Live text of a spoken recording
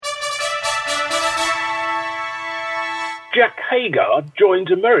Jack Hager joins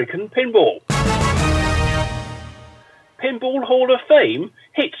American Pinball. Pinball Hall of Fame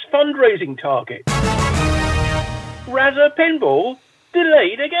hits fundraising target. Razor Pinball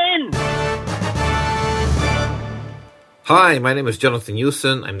delayed again. Hi, my name is Jonathan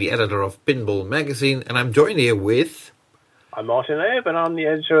Houston. I'm the editor of Pinball Magazine, and I'm joined here with... I'm Martin Abe, and I'm the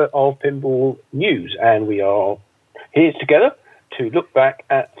editor of Pinball News, and we are here together to look back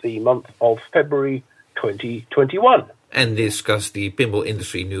at the month of February 2021. And discuss the pinball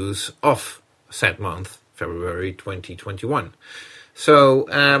industry news of said month, February 2021. So,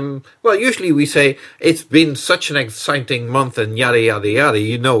 usually we say, it's been such an exciting month and yada, yada, yada.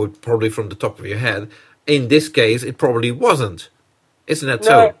 You know it probably from the top of your head. In this case, it probably wasn't. Isn't that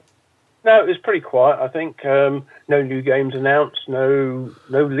so? No, it was pretty quiet, I think. No new games announced, no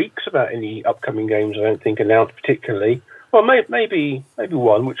leaks about any upcoming games, I don't think, announced particularly. Well, maybe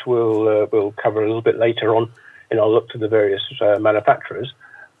one, which we'll cover a little bit later on in our look to the various manufacturers.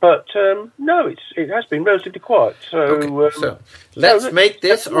 But no, it has been relatively quiet. So let's make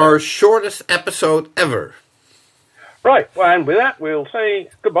this our shortest episode ever. Right, well, and with that, we'll say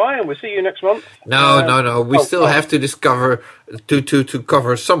goodbye, and we'll see you next month. No. We still have to discover to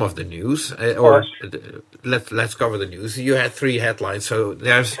cover some of the news, let's cover the news. You had 3 headlines, so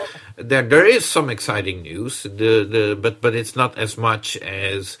there is some exciting news. But it's not as much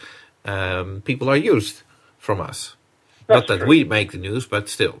as people are used from us. That's not that true. we make the news, but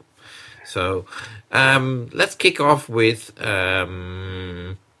still. So let's kick off with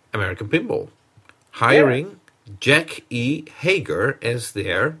American Pinball hiring Jack E. Hager as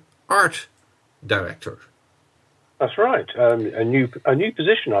their art director. That's right. A new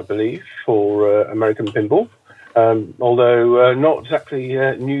position, I believe, for American Pinball. Although not exactly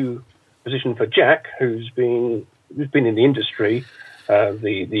a new position for Jack, who's been in the industry,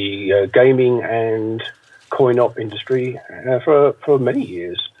 the gaming and coin-op industry for many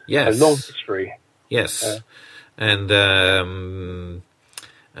years. Yes, a long history. Yes, and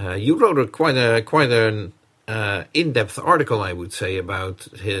you wrote quite an in-depth article, I would say, about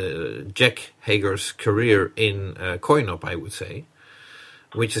Jack Hager's career in coin-op, I would say,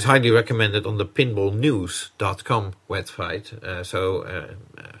 which is highly recommended on the pinballnews.com website. So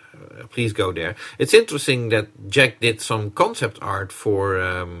please go there. It's interesting that Jack did some concept art for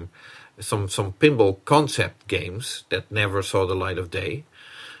some pinball concept games that never saw the light of day.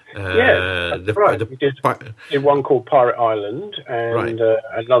 That's right. He did one called Pirate Island and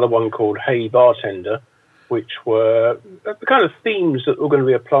another one called Hey Bartender, which were the kind of themes that were going to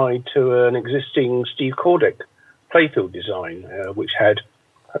be applied to an existing Steve Kordek playfield design, which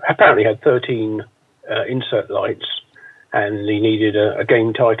apparently had 13 insert lights, and he needed a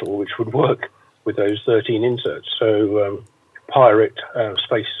game title which would work with those 13 inserts. So Pirate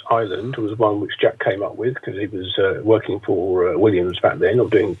Space Island was one which Jack came up with because he was working for Williams back then, or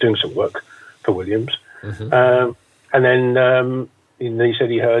doing some work for Williams. Mm-hmm. And then he said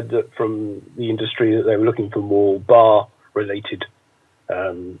he heard that from the industry that they were looking for more bar-related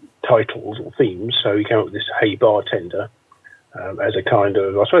titles or themes, so he came up with this Hey Bartender as a kind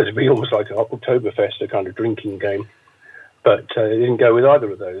of, I suppose it'd be almost like an Oktoberfest, a kind of drinking game. But it didn't go with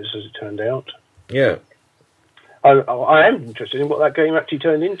either of those, as it turned out. Yeah. I am interested in what that game actually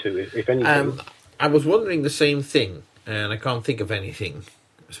turned into, if anything. I was wondering the same thing, and I can't think of anything.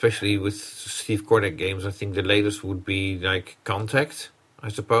 Especially with Steve Kordek games, I think the latest would be like Contact, I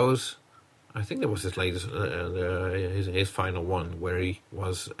suppose. I think that was his latest, his final one, where he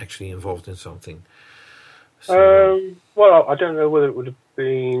was actually involved in something. So, well, I don't know whether it would have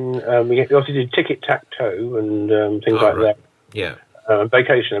been... he also did Ticket-Tack-Toe and things like that. Yeah.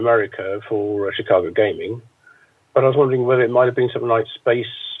 Vacation America for Chicago Gaming. But I was wondering whether it might have been something like Space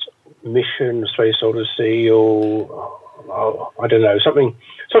Mission, Space Odyssey, or I don't know, something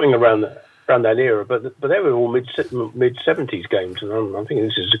around that era. But they were all mid 70s games, and I'm thinking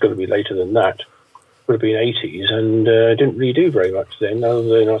this is going to be later than that. Would have been 80s, and didn't really do very much then, other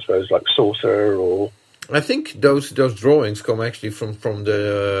than I suppose like Saucer or. I think those drawings come actually from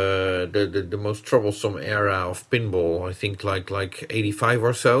the most troublesome era of pinball. I think like 85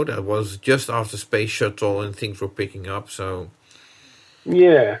 or so. That was just after Space Shuttle and things were picking up. So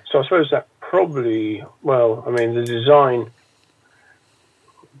yeah, so I suppose that probably. Well, I mean the design.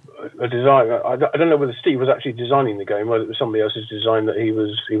 I don't know whether Steve was actually designing the game, whether it was somebody else's design that he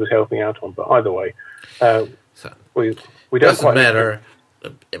was helping out on. But either way, we don't doesn't quite matter.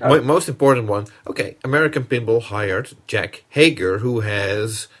 Most important one. Okay, American Pinball hired Jack Hager, who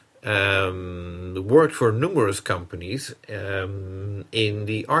has worked for numerous companies in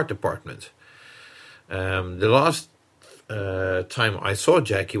the art department. The last time I saw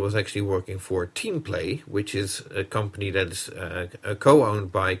Jack, he was actually working for Teamplay, which is a company that is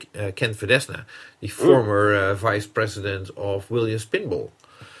co-owned by Ken Fidesna, the former vice president of Williams Pinball.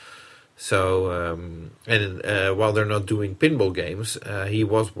 So, while they're not doing pinball games, he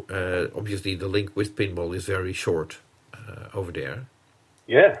was obviously the link with pinball is very short over there.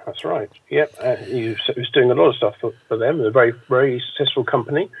 Yeah, that's right. Yep, he was doing a lot of stuff for them. They're a very, very successful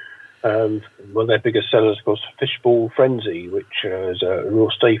company. One of their biggest sellers, of course, Fishball Frenzy, which is a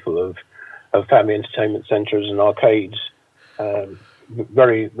real staple of family entertainment centres and arcades.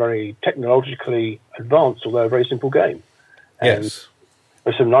 Very, very technologically advanced, although a very simple game. And yes.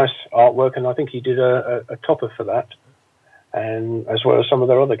 There's some nice artwork, and I think he did a topper for that, and as well as some of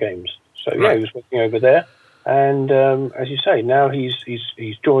their other games. So yeah, he was working over there, and as you say, now he's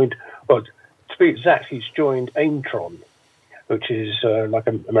joined. Well, to be exact, he's joined Aimtron, which is like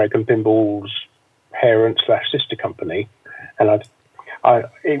American Pinball's parent/sister company, and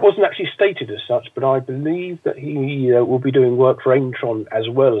it wasn't actually stated as such, but I believe that he will be doing work for Aimtron as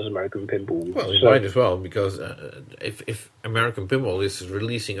well as American Pinball. Well, he might as well, because if American Pinball is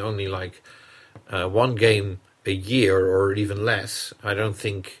releasing only like one game a year or even less, I don't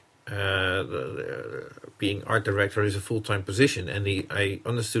think being art director is a full-time position. And I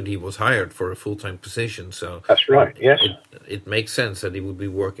understood he was hired for a full-time position, so that's right. Yes, it makes sense that he would be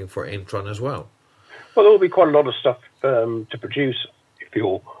working for Aimtron as well. Well, there will be quite a lot of stuff to produce.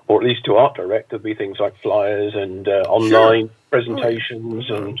 Or at least to art direct, there'll be things like flyers and online presentations,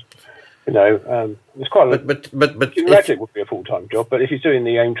 and there's quite a lot. But you imagine it would be a full-time job, but if he's doing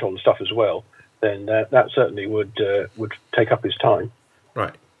the Aimtron stuff as well, then that certainly would take up his time.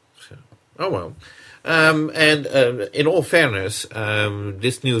 Right. So, oh well. And in all fairness,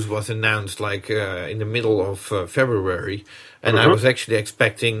 this news was announced like in the middle of February, and I was actually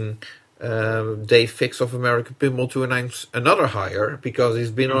expecting Dave Fix of American Pinball to announce another hire, because he's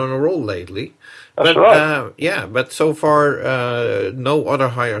been on a roll lately. That's right. But so far no other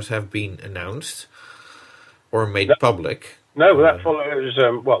hires have been announced or made public. No, that follows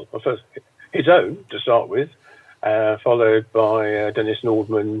first his own to start with, followed by Dennis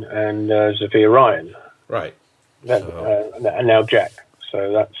Nordman and Zafir Ryan. Right. And now Jack.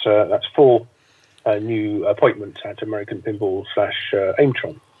 So that's 4 new appointments at American Pinball /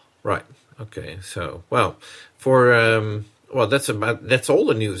 Aimtron. Right. Okay. So, that's all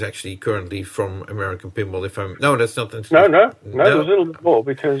the news actually currently from American Pinball. That's not. No. There's a little bit more,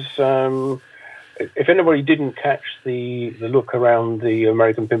 because if anybody didn't catch the look around the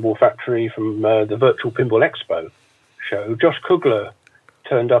American Pinball factory from the Virtual Pinball Expo show, Josh Kugler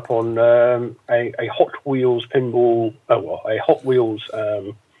turned up on a Hot Wheels pinball, a Hot Wheels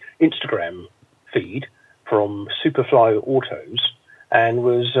Instagram feed from Superfly Autos, and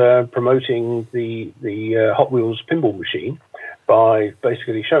was promoting the Hot Wheels pinball machine by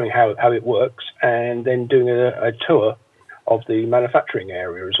basically showing how it works, and then doing a tour of the manufacturing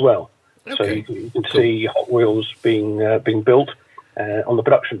area as well. Okay. So you can see Hot Wheels being built on the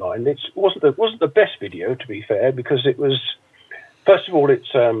production line. It wasn't the best video, to be fair, because it was, first of all,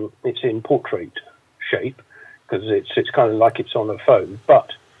 it's in portrait shape, because it's kind of like it's on a phone,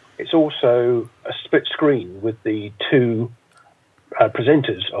 but it's also a split screen with the 2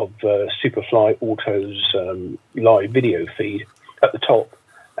 presenters of Superfly Auto's live video feed at the top,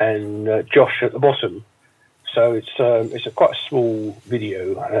 and Josh at the bottom. So it's quite a small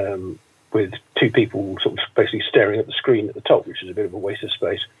video with 2 people sort of basically staring at the screen at the top, which is a bit of a waste of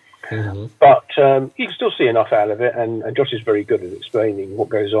space. Mm-hmm. But you can still see enough out of it, and Josh is very good at explaining what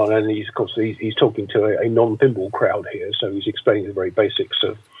goes on, and he's talking to a non-pinball crowd here, so he's explaining the very basics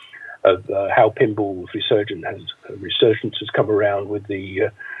of how pinball's resurgence has come around with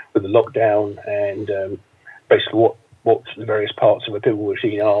the lockdown, and basically what the various parts of a pinball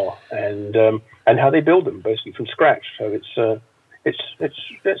machine are, and how they build them basically from scratch. So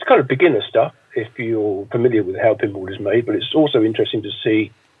it's kind of beginner stuff if you're familiar with how pinball is made, but it's also interesting to see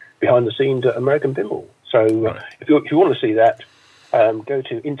behind the scenes at American Pinball. So if you want to see that, go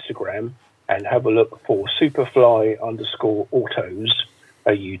to Instagram and have a look for Superfly_Autos.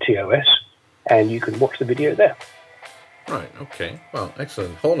 AUTOS, and you can watch the video there. Right, okay. Well,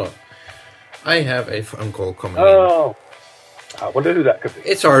 excellent. Hold on. I have a phone call coming in. Oh, I wonder who that could be.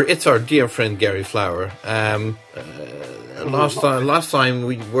 It's our dear friend Gary Flower. Last time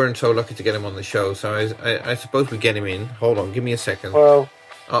we weren't so lucky to get him on the show, so I suppose we get him in. Hold on, give me a second. Well,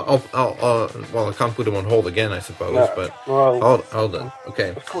 I can't put him on hold again, I suppose, but hold on.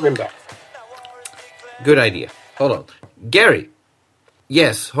 Okay. Let's call him back. Good idea. Hold on. Gary.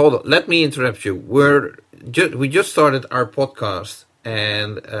 Yes, hold on. Let me interrupt you. We just started our podcast,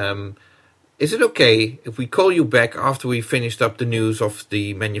 and Is it okay if we call you back after we finished up the news of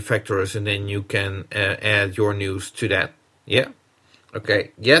the manufacturers, and then you can add your news to that? Yeah?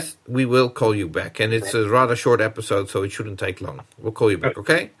 Okay. Yes, we will call you back. And it's a rather short episode, so it shouldn't take long. We'll call you back,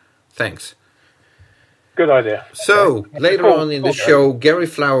 okay? Thanks. Good idea. So, later on in the show, Gary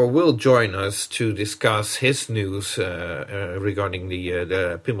Flower will join us to discuss his news regarding the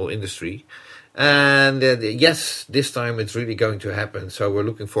pinball industry. And yes, this time it's really going to happen, so we're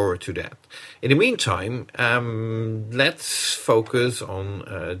looking forward to that. In the meantime, let's focus on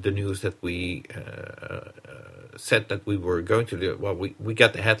the news that we said that we were going to do. Well, we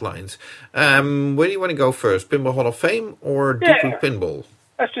got the headlines. Where do you want to go first, Pinball Hall of Fame or Duku Pinball?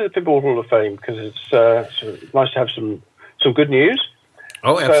 Let's do the Pinball Hall of Fame, because it's nice to have some good news.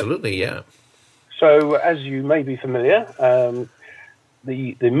 Oh, absolutely, yeah. So, as you may be familiar,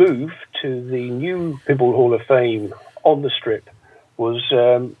 the move to the new Pinball Hall of Fame on the Strip was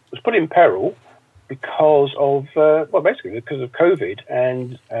put in peril because of basically because of COVID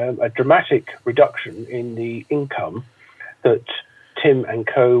and a dramatic reduction in the income that Tim and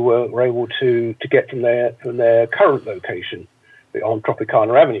co were able to get from their current location on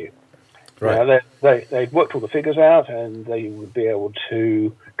Tropicana Avenue. Right. They'd worked all the figures out, and they would be able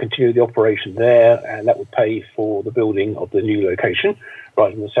to continue the operation there, and that would pay for the building of the new location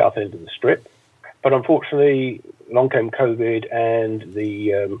right in the south end of the Strip. But unfortunately, along came COVID, and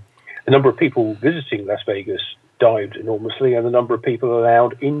the number of people visiting Las Vegas dived enormously, and the number of people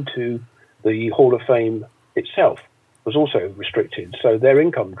allowed into the Hall of Fame itself was also restricted. So their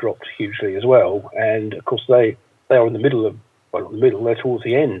income dropped hugely as well. And of course, they are in the middle of they're towards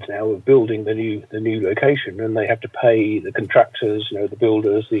the end now of building the new location, and they have to pay the contractors, the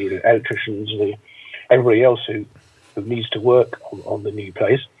builders, the electricians, everybody else who needs to work on the new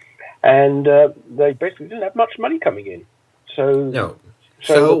place, and they basically didn't have much money coming in. So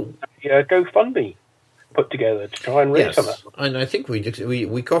GoFundMe put together to try and raise some of that. And I think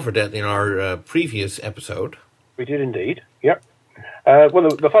we covered that in our previous episode. We did indeed. Yep. Well,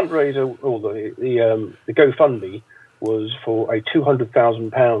 the fundraiser or the GoFundMe was for a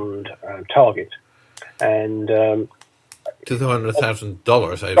 £200,000 target, and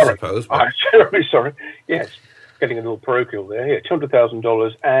 $200,000, I suppose. I'm sorry. Yes, getting a little parochial there. Yeah,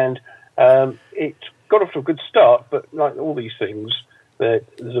 $200,000, and it got off to a good start. But like all these things,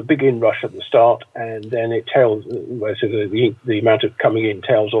 there's a big inrush at the start, and then it tails. So the amount of coming in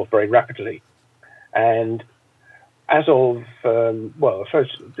tails off very rapidly, and as of a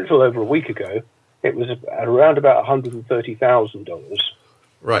little over a week ago, it was around about $130,000.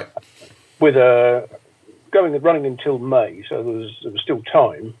 Right. With running until May, so there was still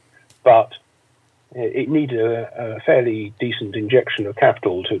time, but it needed a fairly decent injection of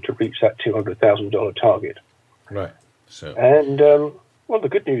capital to reach that $200,000 target. Right. So. And the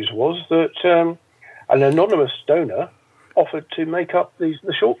good news was that an anonymous donor offered to make up the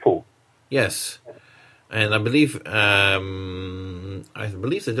shortfall. Yes. And I believe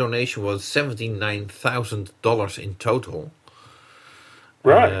the donation was $79,000 in total.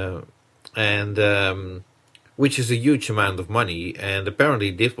 Right. And which is a huge amount of money. And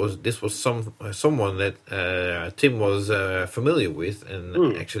apparently this was someone that Tim was familiar with,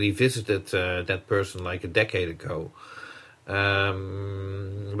 and actually visited that person like a decade ago.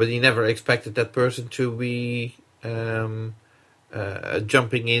 But he never expected that person to be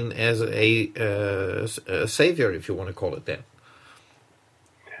jumping in as a savior, if you want to call it that.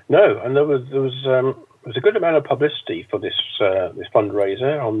 No, and there was a good amount of publicity for this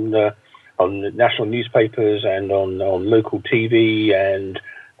fundraiser on national newspapers and on local TV and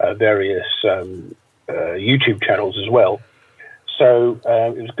various YouTube channels as well. So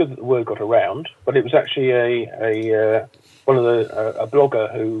it was good that the word got around. But it was actually a blogger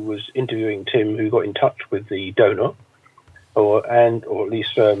who was interviewing Tim who got in touch with the donor. Or at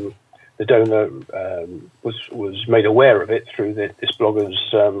least the donor was made aware of it through this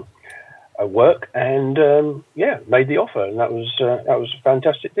blogger's work, and made the offer, and that was a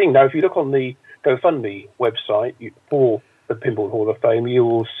fantastic thing. Now, if you look on the GoFundMe website for the Pinball Hall of Fame, you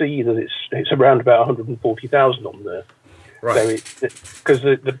will see that it's around about $140,000 on there. Right. So because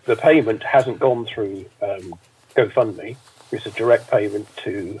the payment hasn't gone through GoFundMe, it's a direct payment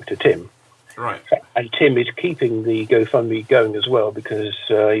to Tim. Right. And Tim is keeping the GoFundMe going as well, because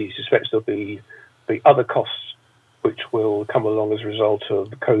he suspects there'll be other costs which will come along as a result of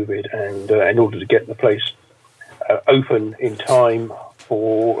COVID, and in order to get the place open in time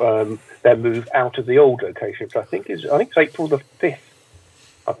for their move out of the old location, which I think it's April the 5th.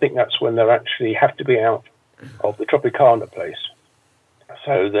 I think that's when they actually have to be out of the Tropicana place.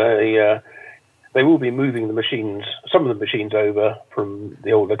 So they will be moving the machines, some of the machines over from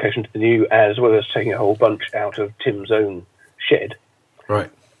the old location to the new, as well as taking a whole bunch out of Tim's own shed. Right.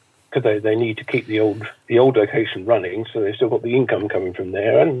 Because they need to keep the old location running, so they've still got the income coming from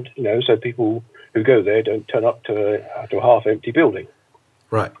there, and so people who go there don't turn up to a half-empty building.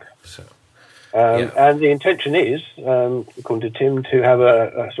 Right. So. And the intention is, according to Tim, to have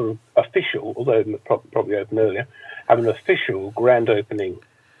a sort of official, although it probably opened earlier, have an official grand opening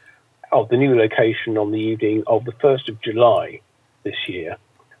of the new location on the evening of the 1st of July this year,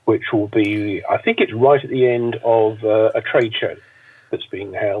 which will be, I think it's right at the end of a trade show that's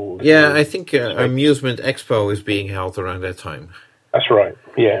being held. Yeah, I think Amusement Expo is being held around that time. That's right,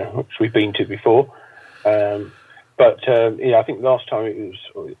 yeah, which we've been to before. But I think last time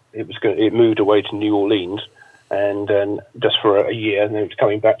it moved away to New Orleans, and just for a year, and then it's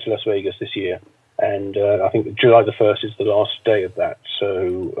coming back to Las Vegas this year. And I think July the 1st is the last day of that.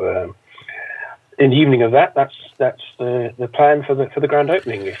 So in the evening of that, that's the plan for the grand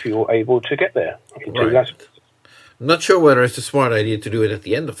opening. If you're able to get there, right. I'm not sure whether it's a smart idea to do it at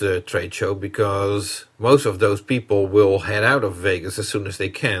the end of the trade show, because most of those people will head out of Vegas as soon as they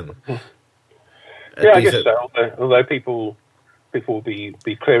can. Yeah, I guess so. Although people will be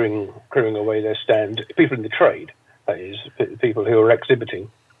clearing away their stand. People in the trade, that is, people who are exhibiting.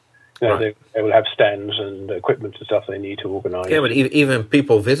 Right. They will have stands and equipment and stuff they need to organise. Yeah, but even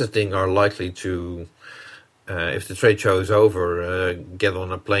people visiting are likely to, if the trade show is over, get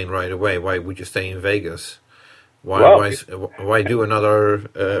on a plane right away. Why would you stay in Vegas? Why do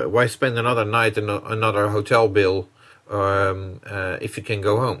another? Why spend another night in another hotel bill if you can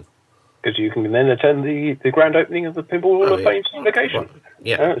go home? Because you can then attend the grand opening of the Pinball Hall of Fame location. Well,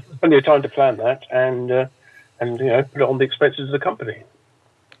 yeah, plenty of time to plan that and put it on the expenses of the company.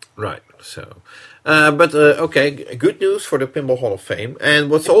 Right. So, okay. Good news for the Pinball Hall of Fame. And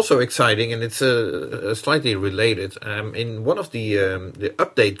what's also exciting, and it's slightly related, in one of the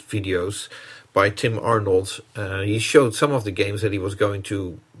update videos by Tim Arnold, he showed some of the games that he was going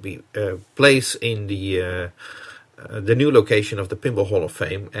to be place in the new location of the Pinball Hall of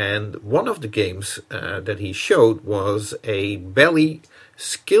Fame. And one of the games that he showed was a Bally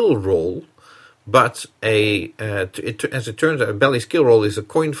skill roll. But as it turns out, a Bally skill roll is a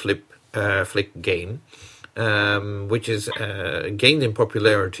coin flick game, which is gained in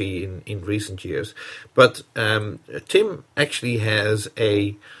popularity in recent years. But Tim actually has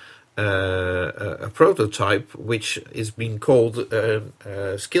a prototype which is being called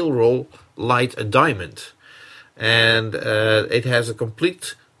Skill Roll Light a Diamond, and it has a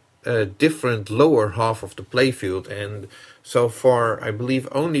complete different lower half of the playfield. And so far, I believe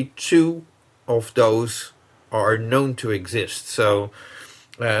only 2 of those are known to exist. So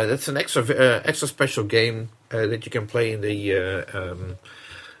that's an extra special game that you can play in the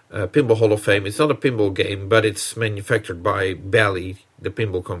Pinball Hall of Fame. It's not a pinball game, but it's manufactured by Bally, the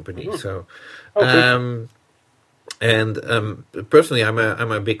pinball company. Mm-hmm. So, personally,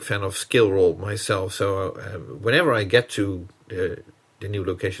 I'm a big fan of Skill Roll myself. So whenever I get to the new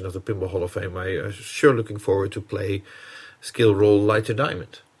location of the Pinball Hall of Fame, I'm sure looking forward to play Skill Roll Light a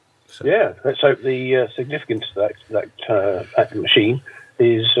Diamond. So. Yeah, let's hope the significance of that machine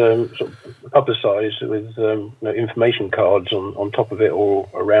is sort of publicised with information cards on top of it or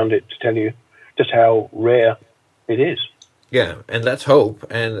around it to tell you just how rare it is. Yeah, and let's hope,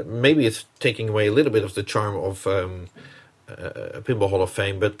 and maybe it's taking away a little bit of the charm of Pinball Hall of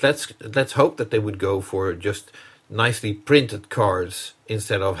Fame, but let's hope that they would go for just nicely printed cards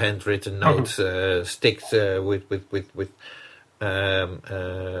instead of handwritten notes sticked with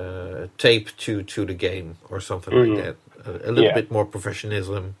tape to the game or something like that. A little bit more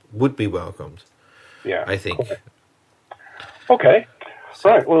professionalism would be welcomed. Yeah, I think. Okay. So,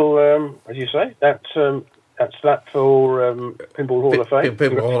 right. Well, as you say, that's that for Pinball Hall of Fame.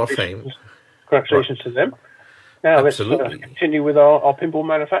 Pinball Hall of Fame. Congratulations to them. Now let's continue with our pinball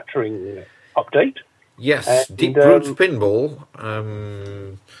manufacturing update. Yes, Deep Roots Pinball.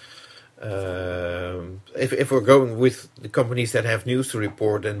 If we're going with the companies that have news to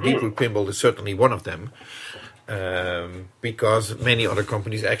report, then Deep Root Pinball is certainly one of them, because many other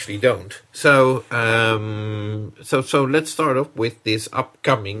companies actually don't. So let's start off with this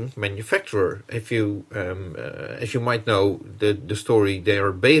upcoming manufacturer. If you, as you might know, the story, they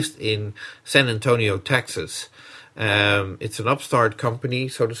are based in San Antonio, Texas. It's an upstart company,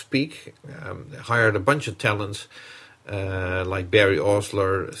 so to speak. They hired a bunch of talents. Like Barry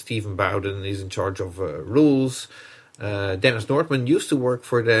Osler, Stephen Bowden is in charge of rules. Dennis Nordman used to work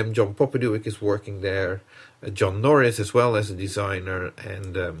for them. John Popaduic is working there. John Norris as well as a designer.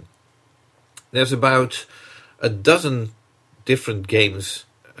 And there's about a dozen different games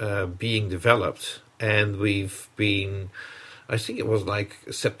being developed, and we've been. I think it was like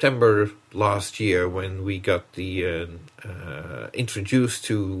September last year when we got the introduced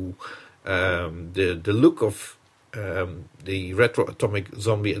to the look of the Retro Atomic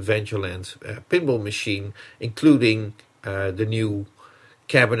Zombie Adventureland pinball machine, including the new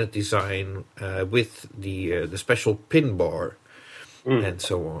cabinet design with the special pin bar and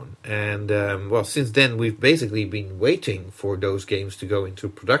so on. And well, since then we've basically been waiting for those games to go into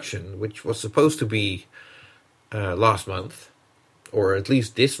production, which was supposed to be last month, or at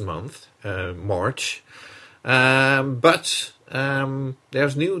least this month, March. But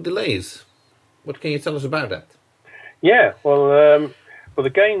there's new delays. What can you tell us about that? Yeah, well, the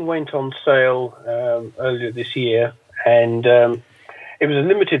game went on sale earlier this year, and it was a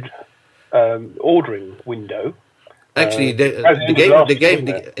limited ordering window. Actually,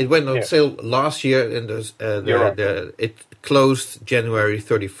 it went on sale last year, and it closed January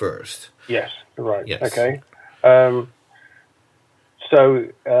 31st. Yes, right. Yes. Okay. So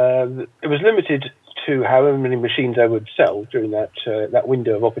it was limited to however many machines they would sell during that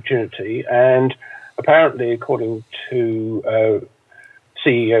window of opportunity, and apparently, according to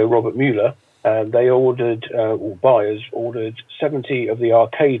CEO Robert Mueller, they ordered, or buyers ordered, 70 of the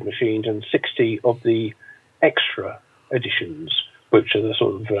arcade machines and 60 of the extra editions, which are the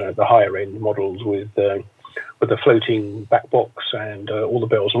sort of the higher end models with the floating back box and all the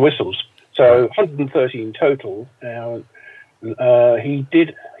bells and whistles. So 113 total.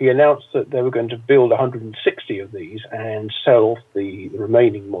 He announced that they were going to build 160 of these and sell the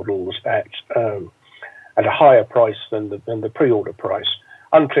remaining models at a higher price than the pre-order price.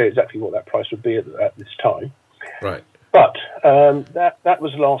 Unclear exactly what that price would be at this time. Right. But that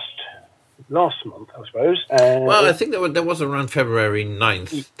was last month, I suppose. And well, I think that was around February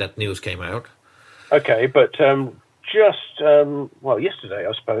 9th that news came out. Okay, but yesterday,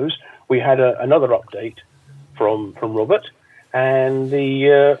 I suppose, we had another update from Robert. And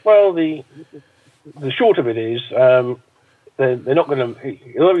the short of it is they're not going to.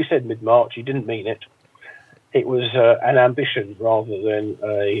 Although he said mid-March, he didn't mean it. It was an ambition rather than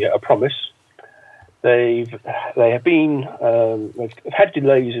a promise. They've had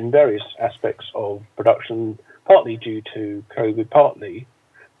delays in various aspects of production, partly due to COVID, partly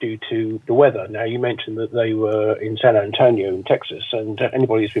due to the weather. Now, you mentioned that they were in San Antonio, in Texas, and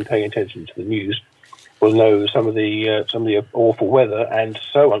anybody who's been paying attention to the news will know some of the awful weather and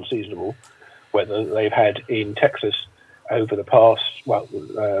so unseasonable weather that they've had in Texas over the past,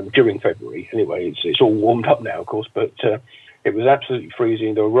 during February. Anyway, it's all warmed up now, of course, but it was absolutely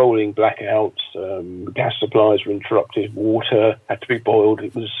freezing. There were rolling blackouts. Gas supplies were interrupted. Water had to be boiled.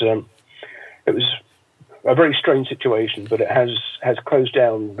 It was a very strange situation, but it has closed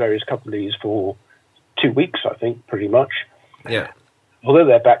down various companies for 2 weeks, I think, pretty much. Yeah. Although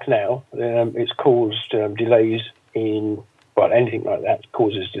they're back now, it's caused delays in anything like that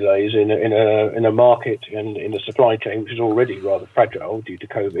causes delays in a market and in a supply chain which is already rather fragile due to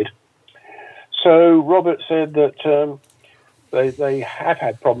COVID. So Robert said that they have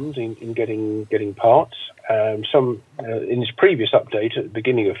had problems in getting parts. In his previous update at the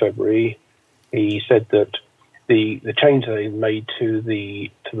beginning of February, he said that the change they made to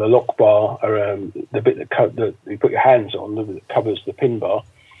the lock bar, the bit that you put your hands on, that covers the pin bar,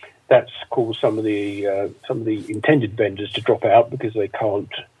 that's caused some of the intended vendors to drop out because they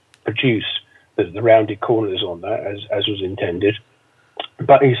can't produce the rounded corners on that as was intended.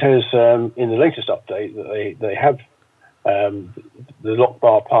 But he says in the latest update that they have the lock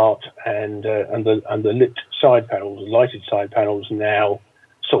bar part and the lit side panels, lighted side panels now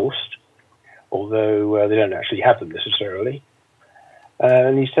sourced, although they don't actually have them necessarily.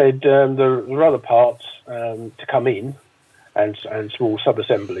 And he said there are other parts to come in and small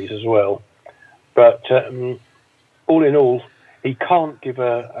sub-assemblies as well. But all in all, he can't give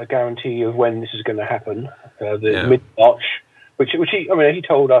a guarantee of when this is going to happen, mid-March, which he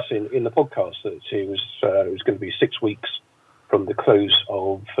told us in the podcast that it was going to be 6 weeks from the close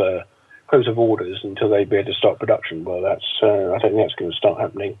of orders until they'd be able to start production. Well, I don't think that's going to start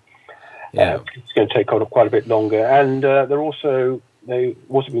happening. Yeah. It's going to take on quite a bit longer, and they've also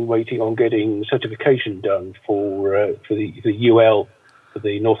been waiting on getting certification done for the UL for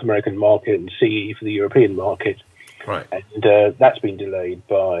the North American market and CE for the European market. Right. And that's been delayed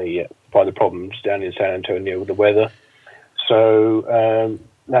by the problems down in San Antonio with the weather. So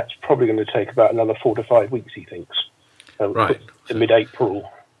that's probably going to take about another 4 to 5 weeks, he thinks. Right. To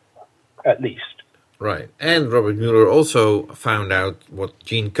mid-April, at least. Right. And Robert Mueller also found out what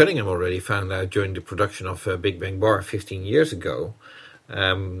Gene Cunningham already found out during the production of Big Bang Bar 15 years ago.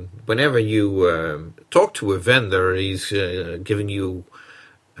 Whenever you talk to a vendor, he's giving you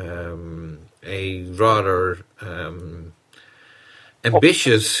a rather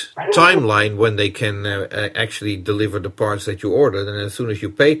ambitious timeline when they can actually deliver the parts that you ordered, and as soon as you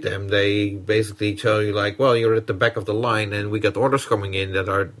paid them, they basically tell you like, well, you're at the back of the line and we got orders coming in that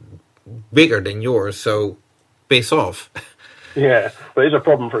are bigger than yours, so piss off. Yeah, but it's a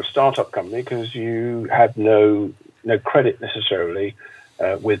problem for a startup company because you have no credit necessarily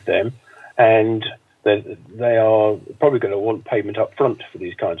with them, and they are probably going to want payment up front for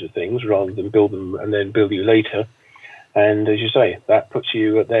these kinds of things rather than build them and then bill you later. And as you say, that puts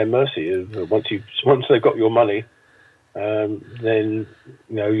you at their mercy. Once they've got your money, then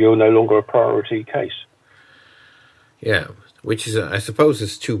you're no longer a priority case. Yeah, which is, I suppose,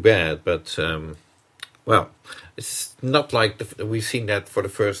 is too bad. But well, it's not like we've seen that for the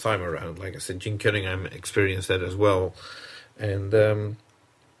first time around. Like I said, Gene Cunningham experienced that as well, and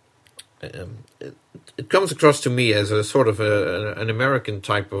it comes across to me as a sort of an American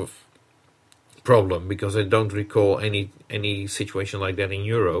type of problem, because I don't recall any situation like that in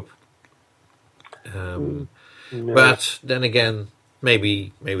Europe. No. But then again,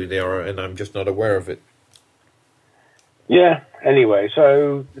 maybe they are, and I'm just not aware of it. Yeah. Anyway,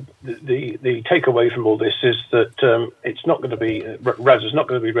 so the takeaway from all this is that it's not going to be RAS is not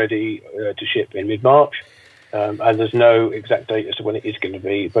going to be ready to ship in mid-March, and there's no exact date as to when it is going to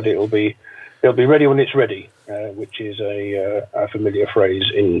be, but it'll be ready when it's ready, which is a familiar phrase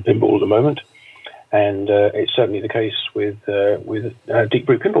in pinball at the moment. And it's certainly the case with Deep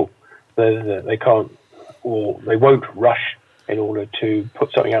Root Pinball. They can't, or they won't rush in order to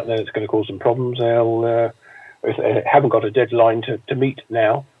put something out there that's going to cause them problems. They'll, if they haven't got a deadline to meet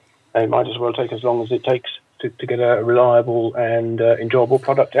now, they might as well take as long as it takes to get a reliable and enjoyable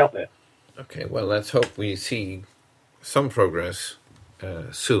product out there. Okay, well, let's hope we see some progress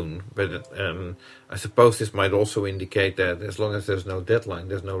soon, but I suppose this might also indicate that as long as there's no deadline,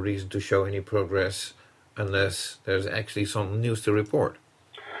 there's no reason to show any progress unless there's actually some news to report.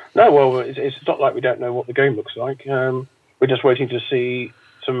 No, well, it's not like we don't know what the game looks like. We're just waiting to see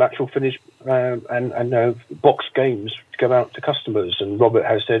some actual finished and box games to go out to customers, and Robert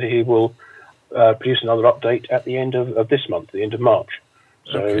has said he will produce another update at the end of this month, the end of March.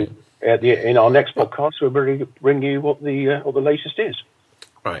 So okay. In our next podcast, we'll bring you what the latest is.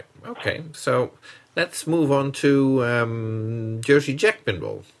 Right. Okay. So let's move on to Jersey Jack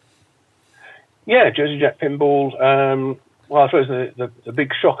Pinball. Yeah, Jersey Jack Pinball. Well, I suppose the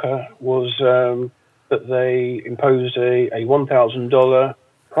big shocker was that they imposed a $1,000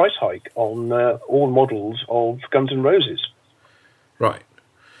 price hike on all models of Guns N' Roses. Right.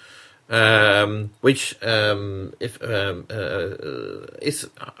 Which, is,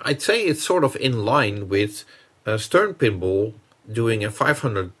 I'd say it's sort of in line with Stern Pinball doing a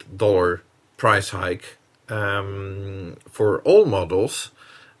 $500 price hike for all models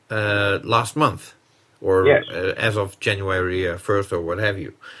last month, or yes. As of January 1st or what have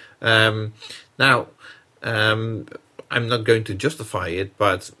you. Now, I'm not going to justify it,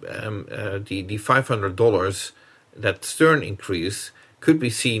 but the $500 that Stern increase could be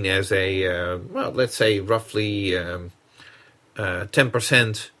seen as a, well, let's say roughly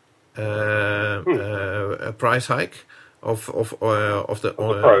 10% price hike of the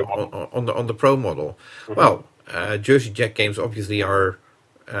on the Pro model. Mm-hmm. Well, Jersey Jack games obviously are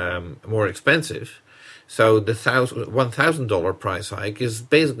more expensive, so the $1,000 price hike is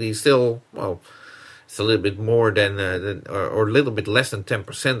basically still, well, it's a little bit more than or a little bit less than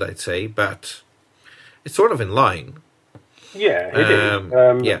 10%, I'd say, but it's sort of in line. Yeah, it is.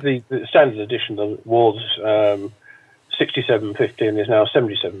 Yeah. The standard edition was $67.50 and is now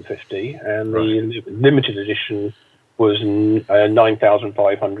 $77.50, and the limited edition was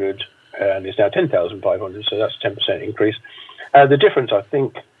 $9,500 and is now $10,500. So that's a 10% increase. The difference, I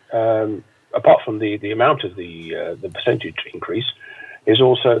think, apart from the amount of the percentage increase, is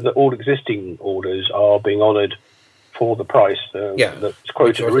also that all existing orders are being honoured for the price that's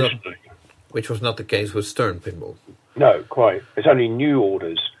quoted originally. Which was not the case with Stern Pinball. No, quite. It's only new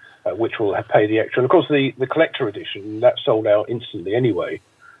orders which will pay the extra. And, of course, the collector edition, that sold out instantly anyway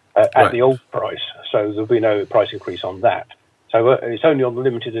at the old price. So there'll be no price increase on that. So it's only on the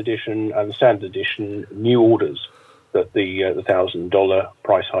limited edition and the standard edition new orders that the $1,000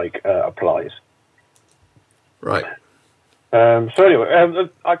 price hike applies. Right. So anyway,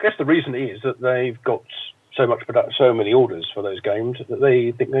 I guess the reason is that they've got so many orders for those games that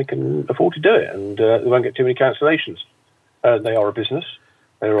they think they can afford to do it, and they won't get too many cancellations. They are a business.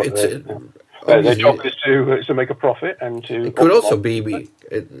 Their job is to make a profit and to. It could also be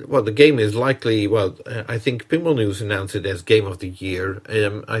the game is likely. Well, I think Pinball News announced it as Game of the Year.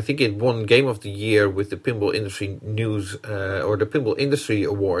 I think it won Game of the Year with the Pinball Industry News or the Pinball Industry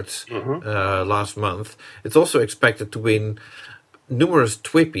Awards last month. It's also expected to win numerous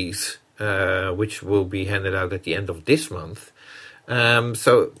Twippies, which will be handed out at the end of this month.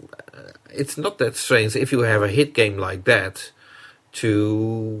 So it's not that strange if you have a hit game like that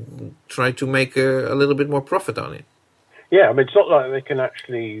to try to make a little bit more profit on it. Yeah, I mean, it's not like they can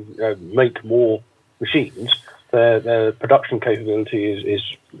actually make more machines. Their production capability is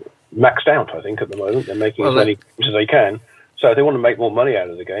maxed out, I think, at the moment. They're making as many games as they can. So if they want to make more money out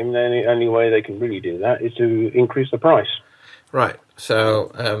of the game, then the only way they can really do that is to increase the price. Right.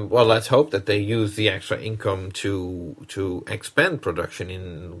 So, let's hope that they use the extra income to expand production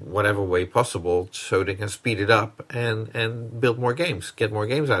in whatever way possible, so they can speed it up and build more games, get more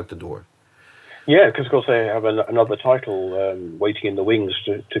games out the door. Yeah, because of course they have another title waiting in the wings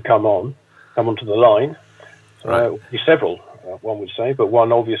to come onto the line. Right. Several, one would say, but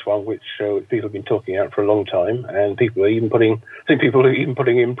one obvious one which people have been talking about for a long time, and people are even putting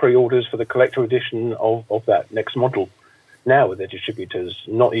in pre-orders for the collector edition of that next model. Now with their distributors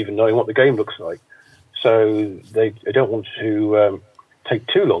not even knowing what the game looks like. So they don't want to take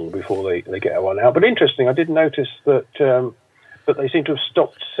too long before they get one out. But interesting, I did notice that they seem to have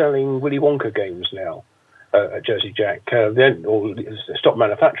stopped selling Willy Wonka games now at Jersey Jack. Or stopped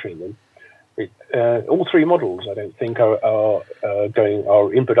manufacturing them. All three models, I don't think, are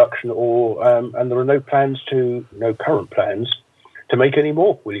in production, or and there are no current plans to make any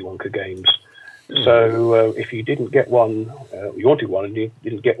more Willy Wonka games. So if you didn't get one, you wanted one and you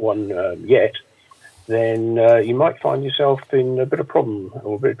didn't get one yet, then you might find yourself in a bit of problem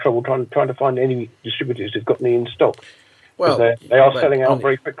or a bit of trouble trying to find any distributors who've got any in stock. Well, they are selling out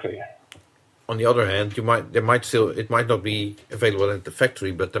very quickly. On the other hand, it might not be available at the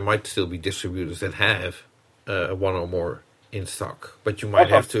factory, but there might still be distributors that have one or more in stock. But you might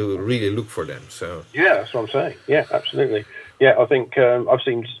have to really look for them. So yeah, that's what I'm saying. Yeah, absolutely. Yeah, I think I've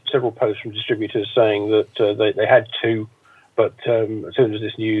seen several posts from distributors saying that they had two, but as soon as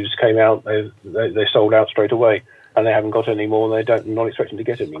this news came out, they sold out straight away, and they haven't got any more, and they're not expecting to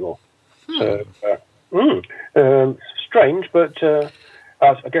get any more. So strange, but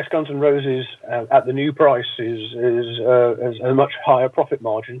I guess Guns N' Roses at the new price is a much higher profit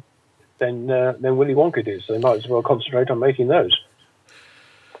margin than Willy Wonka did. So they might as well concentrate on making those.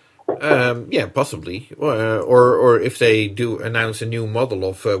 Yeah, possibly. Or if they do announce a new model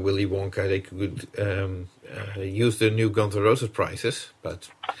of Willy Wonka, they could use the new Guns N' Roses prices. But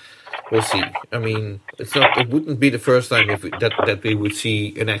we'll see. I mean, it wouldn't be the first time that we would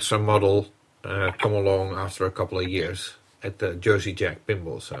see an extra model come along after a couple of years at the Jersey Jack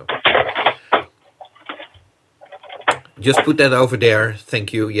Pinball. So just put that over there.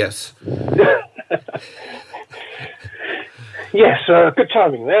 Thank you. Yes. Yes, good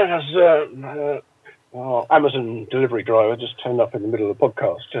timing there. As our Amazon delivery driver just turned up in the middle of the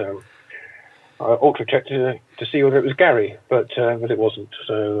podcast. I auto-checked to see whether it was Gary, but it wasn't.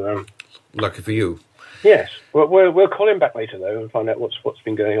 So lucky for you. Yes, well, we'll call him back later though and find out what's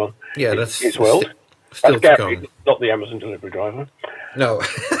been going on. Yeah, that's it's World. Still that's to Gary, come. Not the Amazon delivery driver. No.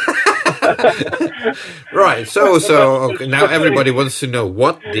 Right. So okay, now everybody wants to know,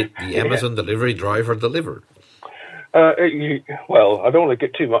 what did the Amazon delivery driver deliver? Well, I don't want to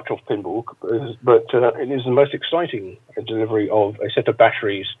get too much off pinball, but it is the most exciting delivery of a set of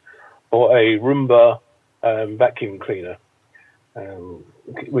batteries for a Roomba vacuum cleaner,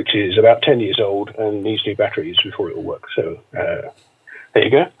 which is about 10 years old and needs new batteries before it will work. So there you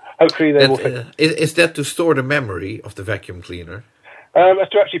go. Hopefully they will fit. Is that to store the memory of the vacuum cleaner? That's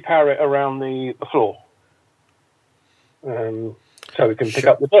to actually power it around the floor. So we can pick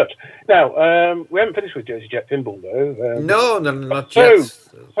up the dirt. Now, we haven't finished with Jersey Jack Pinball, though. No, not yet.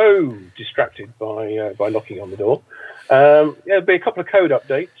 So distracted by knocking on the door. There'll be a couple of code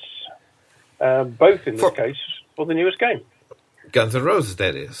updates, both in this case for the newest game. Guns N' Roses,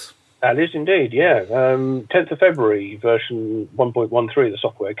 that is. That is indeed, yeah. 10th of February, version 1.13 of the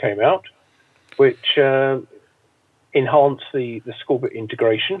software came out, which enhanced the Scorebit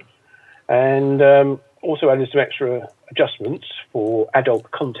integration and also added some extra adjustments for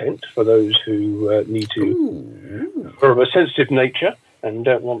adult content for those who need to, are of a sensitive nature and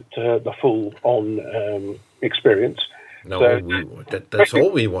don't want the full-on experience. No, so, that's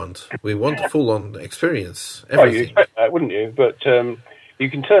all we want. We want the full-on experience. Everything. Oh, you expect that, wouldn't you? But you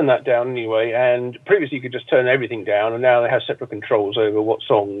can turn that down anyway, and previously you could just turn everything down, and now they have separate controls over what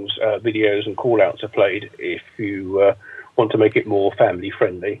songs, videos and call-outs are played if you want to make it more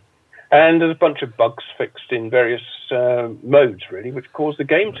family-friendly. And there's a bunch of bugs fixed in various modes, really, which cause the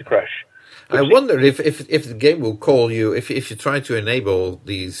game to crash. I wonder if the game will call you, if you try to enable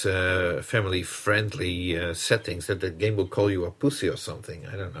these family-friendly settings, that the game will call you a pussy or something.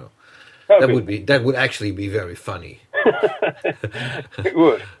 I don't know. That would actually be very funny. It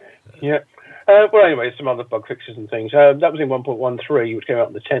would, yeah. Well, anyway, some other bug fixes and things. That was in 1.13, which came out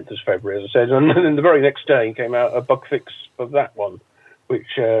on the 10th of February, as I said, and then the very next day came out a bug fix of that one,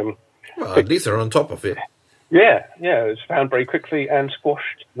 which... well, at least they're on top of it. Yeah, it was found very quickly and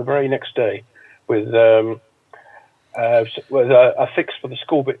squashed the very next day with a fix for the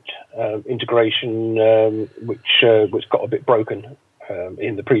Scorebit integration, which got a bit broken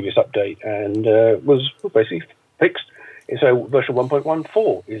in the previous update and was basically fixed. So version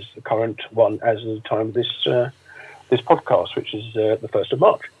 1.14 is the current one as of the time of this podcast, which is the 1st of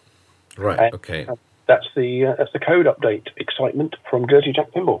March. Right. And, okay. That's the code update excitement from Dirty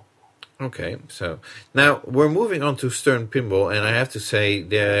Jack Pinball. Okay, so now we're moving on to Stern Pinball, and I have to say,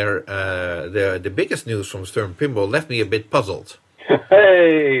 the biggest news from Stern Pinball left me a bit puzzled.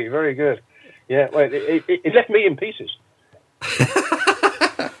 Hey, very good. Yeah, well, it left me in pieces.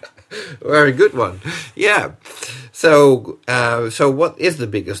 Very good one. Yeah. So what is the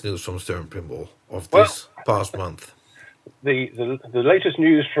biggest news from Stern Pinball of this past month? The latest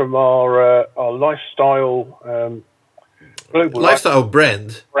news from our lifestyle. Global lifestyle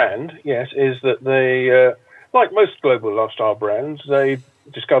brand, yes, is that they, like most global lifestyle brands, they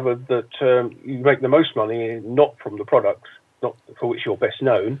discovered that you make the most money not from the products, not for which you're best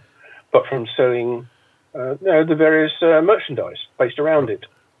known, but from selling, the various merchandise based around it.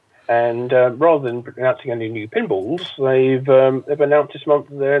 And rather than announcing any new pinballs, they've announced this month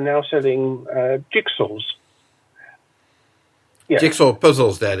they're now selling jigsaws. Yeah. Jigsaw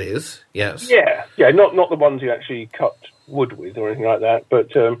puzzles, that is, yes. Yeah, not the ones you actually cut wood with or anything like that,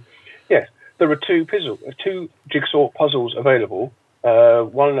 but yes, there are two jigsaw puzzles available.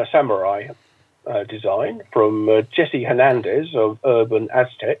 One a samurai design from Jesse Hernandez of Urban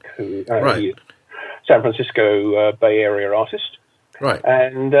Aztec, who is San Francisco Bay Area artist, right?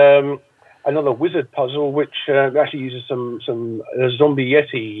 And another wizard puzzle which actually uses some Zombie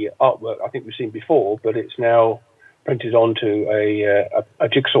Yeti artwork I think we've seen before, but it's now printed onto a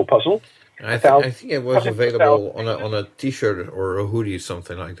jigsaw puzzle. I think it was available on a T-shirt or a hoodie,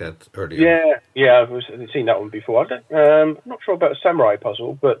 something like that earlier. Yeah, I've seen that one before. I'm not sure about a samurai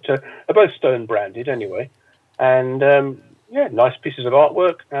puzzle, but they're both Stern branded anyway. And nice pieces of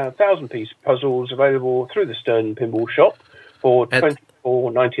artwork. 1,000-piece puzzles available through the Stern Pinball shop for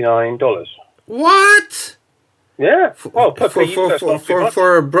 $24.99. What? Yeah. Well,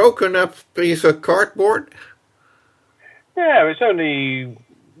 for a broken up piece of cardboard. Yeah, it's only.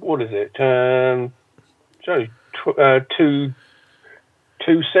 What is it? It's only 2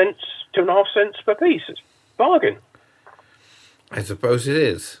 cents, 2.5 cents per piece. It's bargain. I suppose it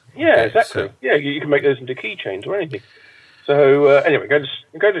is. Yeah, okay, exactly. So. Yeah, you can make those into keychains or anything. So anyway, go to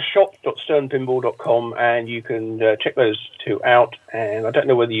shop.sternpinball.com and you can check those two out. And I don't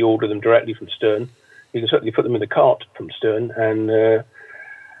know whether you order them directly from Stern. You can certainly put them in the cart from Stern, and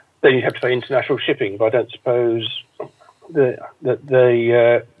then you have to pay international shipping. But I don't suppose that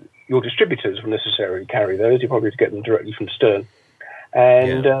your distributors will necessarily carry those. You probably have to get them directly from Stern.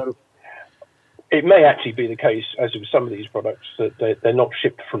 And it may actually be the case, as with some of these products, that they're not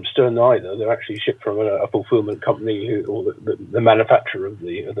shipped from Stern either. They're actually shipped from a fulfillment company or the manufacturer of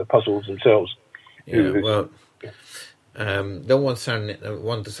the puzzles themselves. Don't want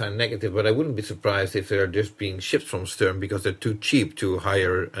to sound negative, but I wouldn't be surprised if they're just being shipped from Stern because they're too cheap to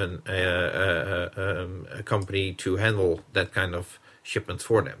hire a company to handle that kind of shipments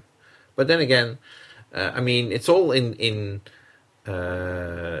for them. But then again, it's all in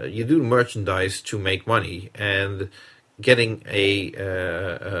you do merchandise to make money, and getting a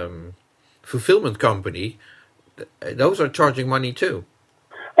fulfillment company, those are charging money too.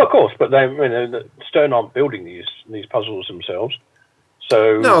 Of course, but Stern aren't building these puzzles themselves.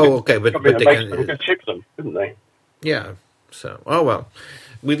 So no, okay, but they could ship them, couldn't they? Yeah. So,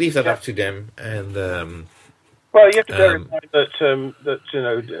 we leave that up to them, and well, you have to bear in mind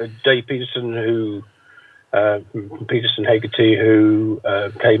that Dave Peterson, Peterson Haggerty, who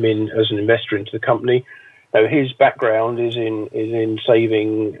came in as an investor into the company, his background is in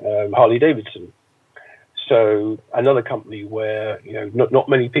saving Harley Davidson. So another company where not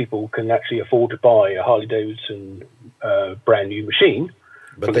many people can actually afford to buy a Harley Davidson brand new machine,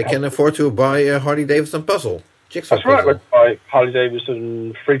 but they can afford to buy a Harley Davidson puzzle. That's right. We buy Harley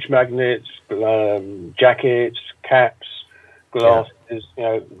Davidson fridge magnets, jackets, caps, glasses.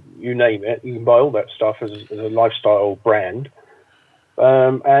 You name it. You can buy all that stuff as a lifestyle brand.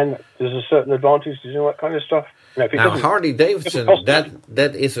 and there's a certain advantage to doing that kind of stuff. Now, Harley Davidson,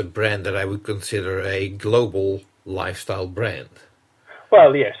 that is a brand that I would consider a global lifestyle brand.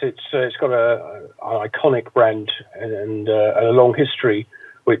 Well, yes, it's got an iconic brand and a long history,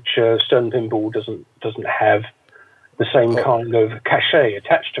 which Stern Pinball doesn't have the same kind of cachet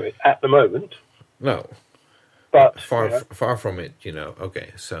attached to it at the moment. No, but far from it,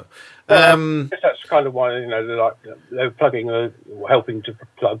 Okay, so I guess that's kind of why they're helping to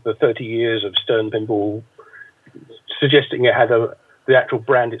plug the 30 years of Stern Pinball, suggesting it had the actual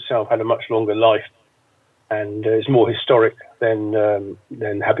brand itself had a much longer life and is more historic than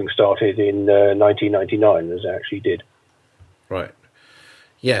having started in 1999 as it actually did. Right.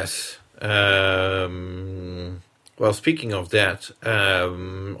 Yes. Well, speaking of that,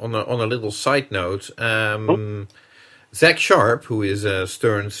 on a little side note, Zach Sharp, who is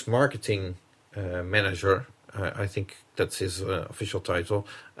Stern's marketing manager, I think that's his official title,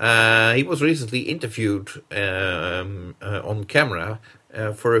 he was recently interviewed on camera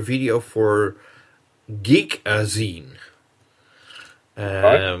for a video for Geekazine,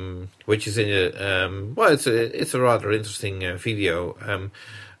 which is it's a rather interesting video.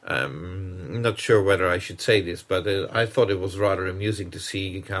 I'm not sure whether I should say this, but I thought it was rather amusing to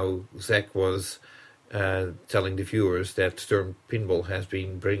see how Zach was telling the viewers that Stern Pinball has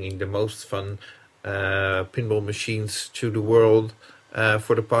been bringing the most fun pinball machines to the world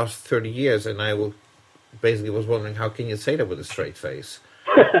for the past 30 years. And I basically was wondering, how can you say that with a straight face?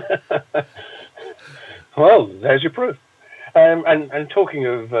 Well, there's your proof. And talking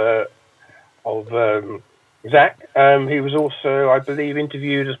of Zach, he was also, I believe,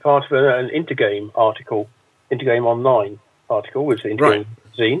 interviewed as part of an Intergame Online article, which is the Intergame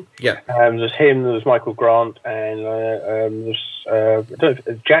zine. Yeah. There's him, there's Michael Grant, and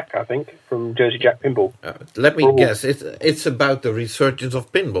there's Jack, I think, from Jersey Jack Pinball. Let me guess, it's about the resurgence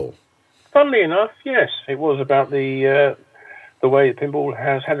of pinball. Funnily enough, yes, it was about the way pinball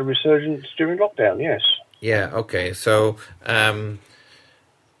has had a resurgence during lockdown. Yes. Yeah. Okay. So.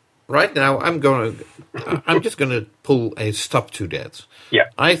 Right now, I'm just going to pull a stop to that. Yeah.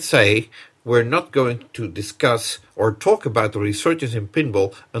 I'd say we're not going to discuss or talk about the resurgence in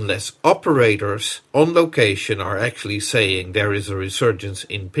pinball unless operators on location are actually saying there is a resurgence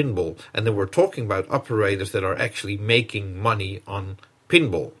in pinball. And then we're talking about operators that are actually making money on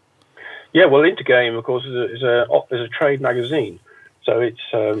pinball. Yeah, well, Intergame, of course, is a trade magazine. So it's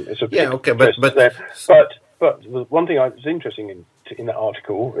a big okay, but one thing that was interesting in that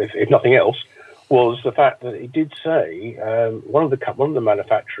article, if nothing else, was the fact that it did say one of the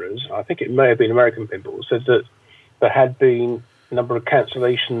manufacturers, I think it may have been American Pinball, said that there had been a number of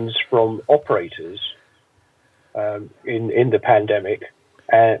cancellations from operators in the pandemic,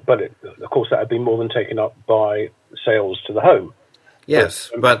 but of course that had been more than taken up by sales to the home. Yes,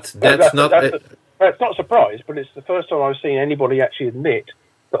 but that's not a surprise, but it's the first time I've seen anybody actually admit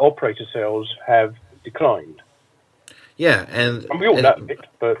that operator sales have declined. Yeah, and we all know it,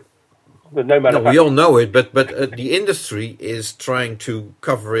 but no matter. No, we all know it, but the industry is trying to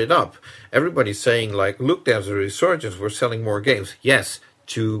cover it up. Everybody's saying, like, look, there's a resurgence. We're selling more games. Yes,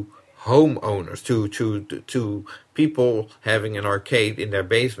 to homeowners, to people having an arcade in their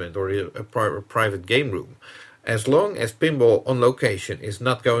basement or a private game room. As long as pinball on location is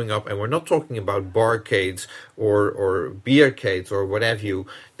not going up, and we're not talking about barcades or beercades or what have you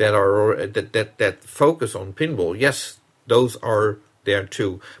that focus on pinball. Yes, those are there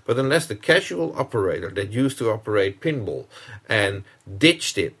too. But unless the casual operator that used to operate pinball and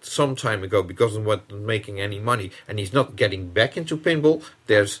ditched it some time ago because it wasn't making any money and he's not getting back into pinball,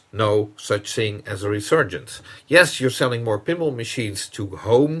 there's no such thing as a resurgence. Yes, you're selling more pinball machines to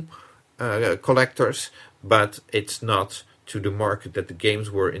home collectors, but it's not to the market that the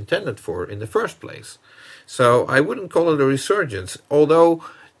games were intended for in the first place. So I wouldn't call it a resurgence, although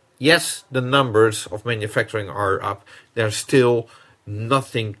yes, the numbers of manufacturing are up. There's still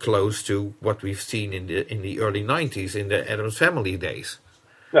nothing close to what we've seen in the early 90s, in the Addams Family days.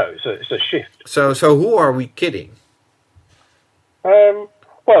 No, it's a shift. So who are we kidding?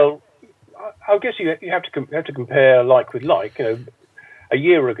 Well, I guess you have to compare like with like. A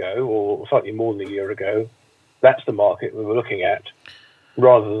year ago, or slightly more than a year ago, that's the market we were looking at,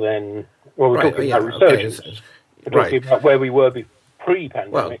 rather than we're talking about resurgence. Okay. We're talking about where we were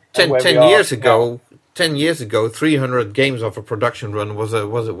pre-pandemic. Well, 10 years ago, 300 games of a production run was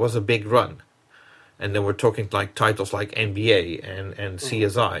a big run, and then we're talking like titles like NBA and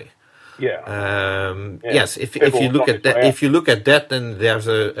CSI. Yeah. Yes. If you look at that, then there's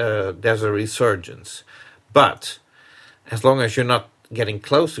a resurgence, but as long as you're not getting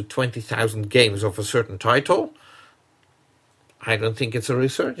close to 20,000 games of a certain title, I don't think it's a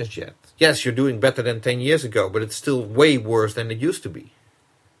resurgence yet. Yes, you're doing better than 10 years ago, but it's still way worse than it used to be.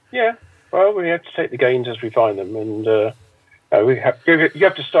 Yeah, well, we have to take the gains as we find them, and you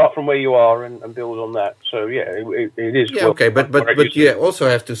have to start from where you are and build on that. So yeah, it is. Yeah, okay, but you also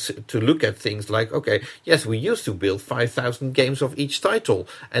have to look at things like, okay, yes, we used to build 5,000 games of each title,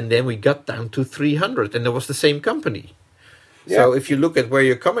 and then we got down to 300, and it was the same company. Yeah. So if you look at where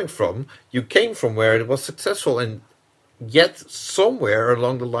you're coming from, you came from where it was successful, and yet somewhere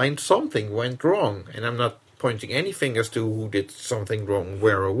along the line something went wrong. And I'm not pointing any fingers to who did something wrong,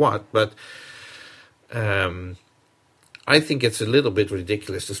 where or what, but I think it's a little bit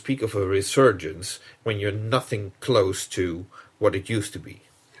ridiculous to speak of a resurgence when you're nothing close to what it used to be.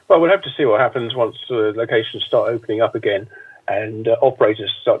 Well, we'll have to see what happens once locations start opening up again and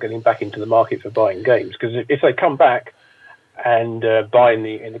operators start getting back into the market for buying games. Because if they come back and buy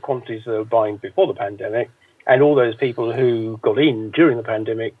in the quantities they were buying before the pandemic, and all those people who got in during the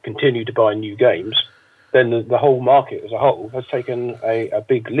pandemic continue to buy new games, then the whole market as a whole has taken a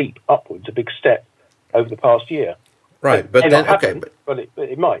big leap upwards, a big step over the past year. Right, but then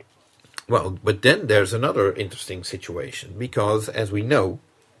it might. Well, but then there's another interesting situation, because as we know,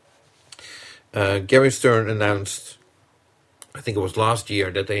 Gary Stern announced, I think it was last year,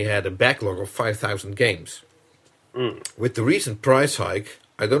 that they had a backlog of 5,000 games. With the recent price hike,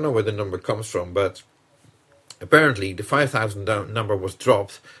 I don't know where the number comes from, but apparently the 5,000 number was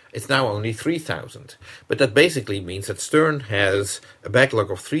dropped. It's now only 3,000. But that basically means that Stern has a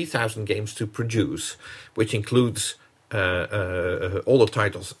backlog of 3,000 games to produce, which includes all the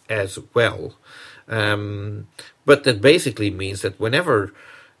titles as well. But that basically means that whenever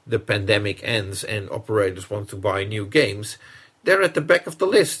the pandemic ends and operators want to buy new games, they're at the back of the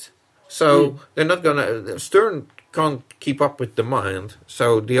list. So they're not gonna. Stern can't keep up with demand.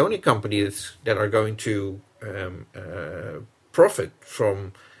 So the only companies that are going to profit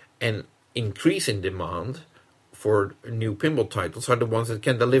from an increase in demand for new pinball titles are the ones that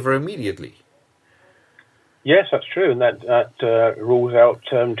can deliver immediately. Yes, that's true, and that rules out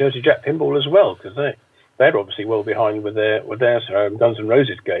Jersey Jack Pinball as well, because they're obviously well behind with their Guns N'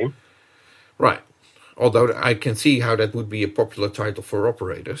 Roses game. Right. Although I can see how that would be a popular title for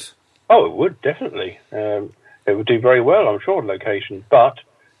operators. Oh, it would, definitely. It would do very well, I'm sure, on location. But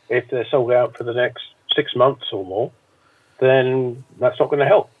if they're sold out for the next 6 months or more, then that's not going to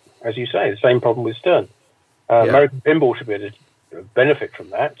help. As you say, the same problem with Stern. American Pinball should be able to benefit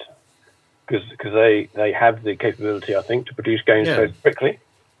from that, because they have the capability, I think, to produce games so quickly.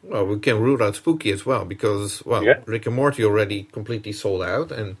 Well, we can rule out Spooky as well, because, Rick and Morty already completely sold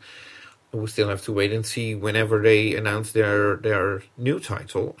out, and we still have to wait and see whenever they announce their new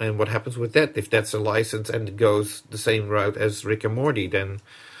title and what happens with that. If that's a license and it goes the same route as Rick and Morty, then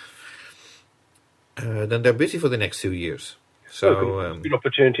they're busy for the next 2 years. So good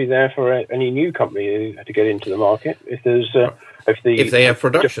opportunity there for any new company to get into the market. If there's if they have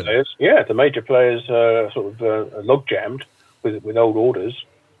production, if the major players are sort of log jammed with old orders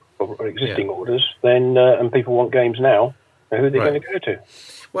or existing orders, then and people want games now, who are they going to go to?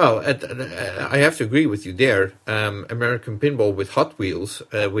 Well, I have to agree with you there. American Pinball with Hot Wheels,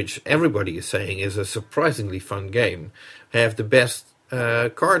 which everybody is saying is a surprisingly fun game, have the best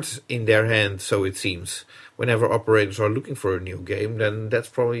cards in their hand, so it seems. Whenever operators are looking for a new game, then that's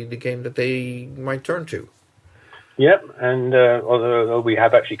probably the game that they might turn to. Yep, and although we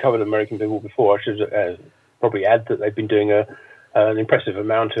have actually covered American Pinball before, I should probably add that they've been doing an impressive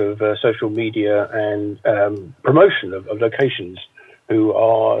amount of social media and promotion of locations who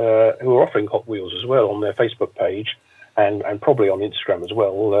are offering Hot Wheels as well on their Facebook page and probably on Instagram as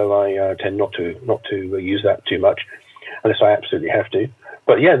well. Although I tend not to use that too much unless I absolutely have to.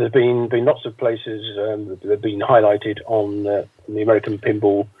 But yeah, there's been lots of places that have been highlighted on the American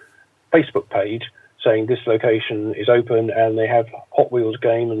Pinball Facebook page saying this location is open and they have Hot Wheels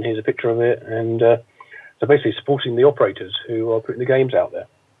game and here's a picture of it, and so basically supporting the operators who are putting the games out there.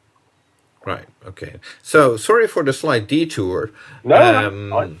 Right. Okay. So sorry for the slight detour. No,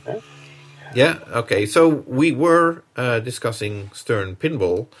 fine. Yeah. Okay. So we were discussing Stern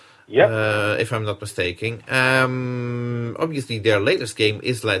Pinball. Yeah. If I'm not mistaken. Obviously, their latest game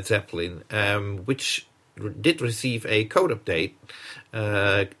is Led Zeppelin, which did receive a code update,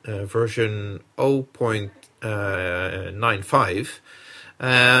 version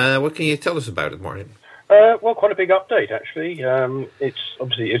 0.95. What can you tell us about it, Martin? Well, quite a big update, actually. It's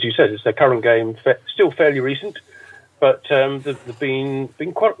obviously, as you said, it's their current game, still fairly recent, but there's been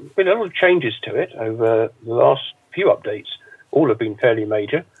a lot of changes to it over the last few updates. All have been fairly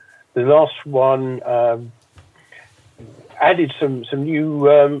major. The last one added some new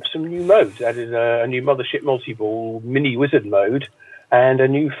modes. Added a new Mothership multi-ball mini wizard mode and a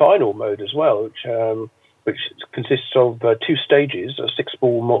new final mode as well, which consists of 2 stages, a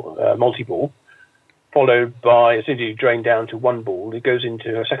 6-ball multi-ball, followed by, as soon as you drain down to 1 ball, it goes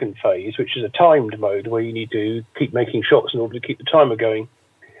into a second phase, which is a timed mode where you need to keep making shots in order to keep the timer going.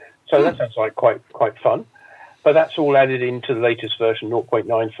 So that sounds like quite fun. But that's all added into the latest version,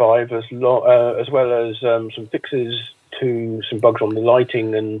 0.95, as well as some fixes to some bugs on the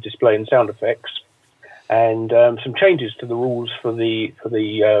lighting and display and sound effects, and some changes to the rules for the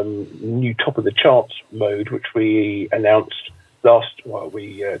new top of the charts mode, which we announced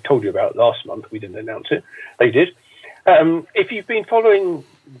we told you about last month. We didn't announce it; they did. If you've been following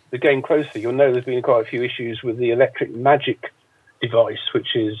the game closely, you'll know there's been quite a few issues with the Electric Magic device,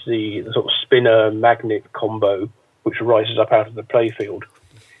 which is the sort of spinner magnet combo which rises up out of the playfield.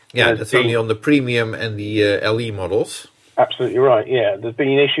 Yeah, that's only on the premium and the LE models. Absolutely right. Yeah, there's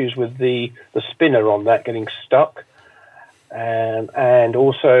been issues with the spinner on that getting stuck, and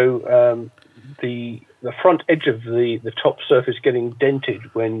also the front edge of the top surface getting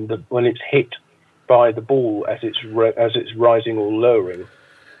dented when it's hit by the ball as it's rising or lowering.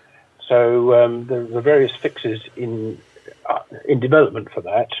 So the various fixes in development for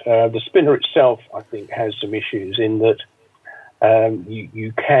that. The spinner itself, I think, has some issues in that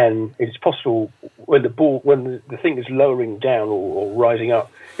it's possible when the thing is lowering down or rising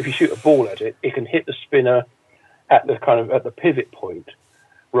up, if you shoot a ball at it, it can hit the spinner at the pivot point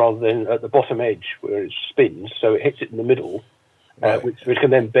rather than at the bottom edge where it spins. So it hits it in the middle, right. which can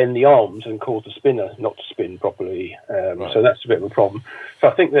then bend the arms and cause the spinner not to spin properly. Right. So that's a bit of a problem. So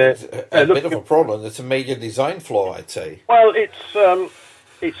I think it's a bit of a problem. It's a major design flaw, I'd say. Well,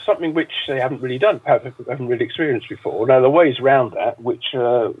 it's something which they haven't really done, haven't really experienced before. Now, the ways around that, which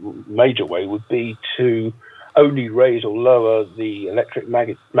major way would be to only raise or lower the Electric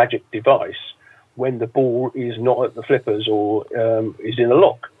Magic device when the ball is not at the flippers or is in a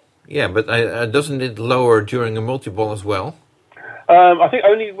lock. Yeah, but doesn't it lower during a multi-ball as well? I think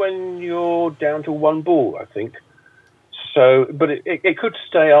only when you're down to 1 ball, I think. So, but it could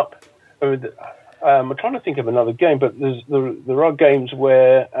stay up. I mean, I'm trying to think of another game, but there are games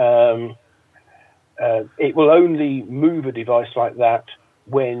where it will only move a device like that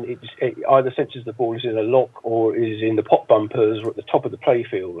when it either senses the ball is in a lock or is in the pop bumpers or at the top of the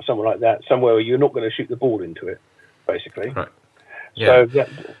playfield or somewhere like that, somewhere where you're not going to shoot the ball into it, basically. Right. Yeah. So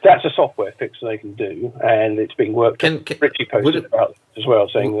that's a software fix they can do, and it's being worked on. Richie posted about it as well,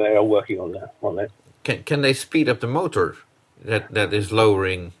 saying they are working on that. Can they speed up the motor that is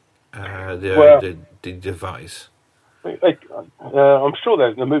lowering the device? I'm sure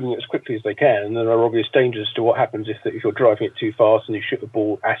they're moving it as quickly as they can, and there are obvious dangers to what happens if you're driving it too fast and you shoot a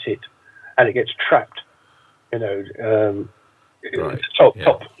ball at it and it gets trapped.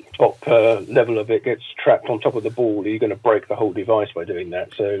 Top level of it gets trapped on top of the ball. You're going to break the whole device by doing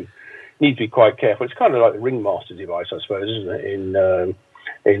that. So you need to be quite careful. It's kind of like the Ringmaster device, I suppose, isn't it?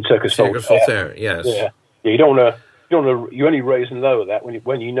 In Circus Voltaire, yes. Yeah. You don't want to. You only raise and lower that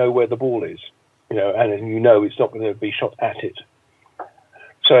when you know where the ball is. And it's not going to be shot at it.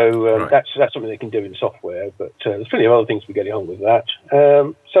 So right. That's something they can do in software, but there's plenty of other things we're getting on with that.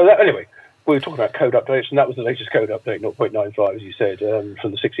 Anyway, we were talking about code updates, and that was the latest code update, 0.95, as you said,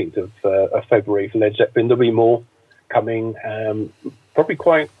 from the 16th of February for Led Zeppelin. There'll be more coming, probably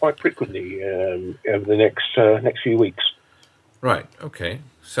quite frequently over the next few weeks. Right. Okay.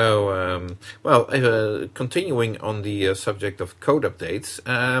 So, continuing on the subject of code updates.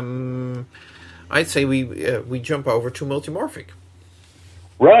 I'd say we jump over to Multimorphic.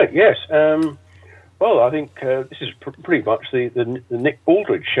 Right, yes. I think this is pretty much the Nick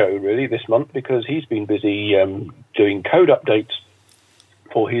Baldridge show, really, this month, because he's been busy doing code updates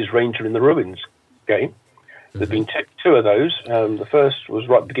for his Ranger in the Ruins game. Mm-hmm. There have been 2 of those. The first was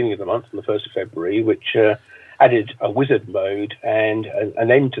right at the beginning of the month, on the 1st of February, which added a wizard mode and an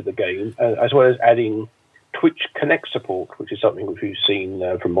end to the game, as well as adding Twitch Connect support, which is something which we've seen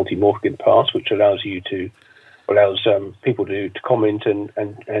from Multimorphic in the past, which allows people to comment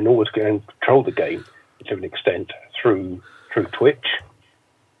and always control the game to an extent through Twitch.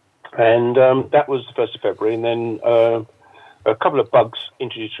 And that was the 1st of February, and then a couple of bugs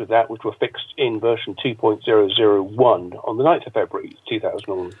introduced with that, which were fixed in version 2.001 on the 9th of February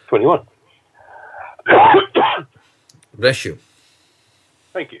 2021. Bless you.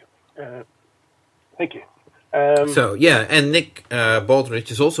 Thank you. Thank you. And Nick Baldridge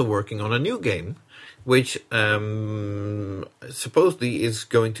is also working on a new game, which supposedly is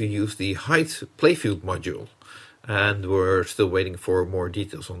going to use the Height playfield module. And we're still waiting for more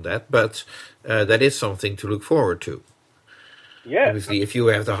details on that, but that is something to look forward to. Yeah. Obviously, if you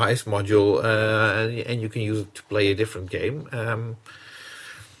have the highest module and you can use it to play a different game,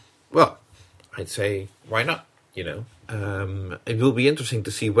 well, I'd say why not? It will be interesting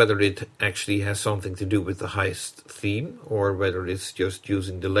to see whether it actually has something to do with the heist theme, or whether it's just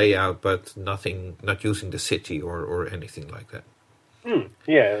using the layout but not using the city or anything like that.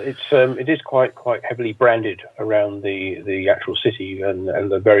 Yeah, it is quite heavily branded around the actual city and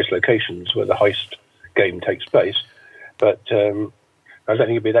the various locations where the heist game takes place. But I don't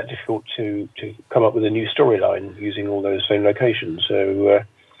think it'd be that difficult to come up with a new storyline using all those same locations. So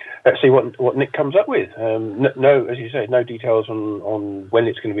let's see what Nick comes up with. No, as you say, no details on when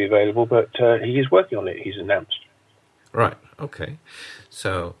it's going to be available, but he is working on it. He's announced. Right. Okay.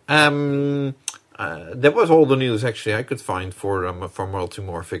 So there was all the news actually I could find for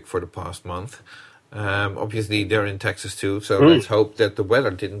Multimorphic for the past month. Obviously, they're in Texas too, so let's hope that the weather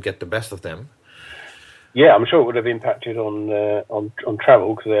didn't get the best of them. Yeah, I'm sure it would have impacted on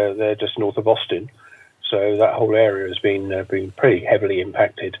travel because they're just north of Austin, so that whole area has been pretty heavily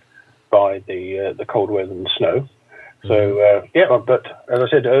impacted by the cold weather and snow. So but as I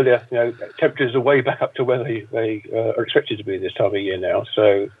said earlier, temperatures are way back up to where they are expected to be this time of year now.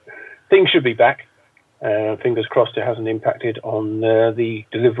 So things should be back. Fingers crossed it hasn't impacted on the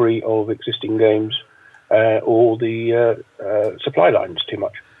delivery of existing games or the supply lines too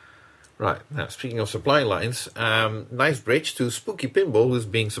much. Right. Now, speaking of supply lines, nice bridge to Spooky Pinball, who's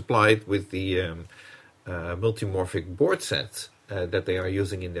being supplied with the Multimorphic board set that they are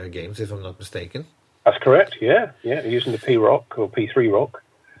using in their games, if I'm not mistaken. That's correct, yeah. Using the P-Rock or P3 Rock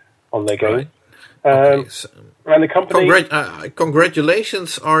on their game. Right. Okay, so and the company...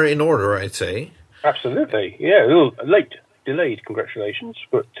 congratulations are in order, I'd say. Absolutely, yeah. A little delayed congratulations,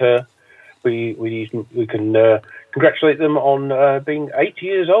 but we can congratulate them on being 8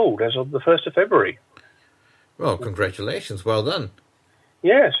 years old as of the 1st of February. Well, congratulations. Well done.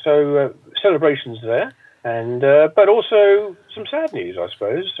 Yeah, so celebrations there. And but also some sad news, I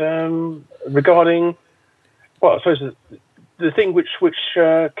suppose, regarding, well, I suppose the thing which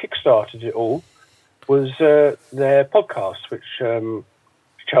kickstarted it all was their podcast, which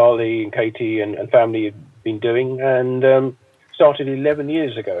Charlie and Katie and family had been doing, and started 11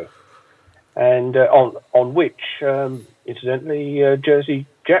 years ago, and on which, incidentally, Jersey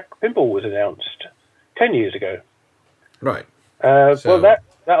Jack Pinball was announced 10 years ago. Right. Well, that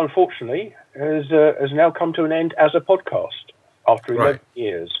unfortunately has now come to an end as a podcast after 11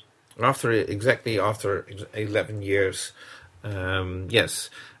 years. After 11 years, yes.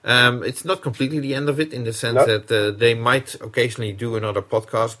 It's not completely the end of it in the sense that they might occasionally do another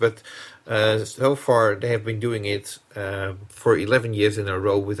podcast, but so far they have been doing it for 11 years in a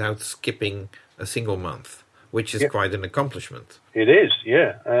row without skipping a single month, which is quite an accomplishment. It is,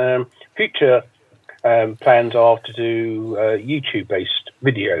 yeah. Future plans are to do YouTube-based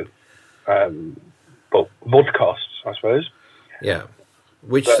video, vodcasts, I suppose. Yeah,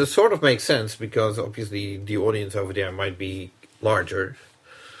 which sort of makes sense because obviously the audience over there might be larger.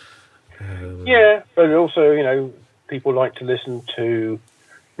 Yeah, but also, people like to listen to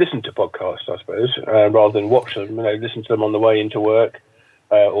podcasts, I suppose, rather than watch them. Listen to them on the way into work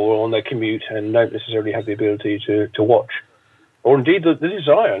or on their commute, and don't necessarily have the ability to watch, or indeed the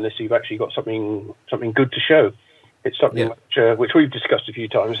desire, unless you've actually got something good to show. It's something which we've discussed a few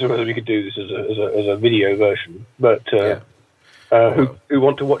times, whether we could do this as a video version, but who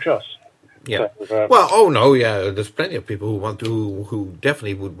want to watch us? Yeah. So, there's plenty of people who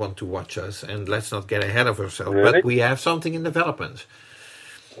definitely would want to watch us, and let's not get ahead of ourselves. Really? But we have something in development.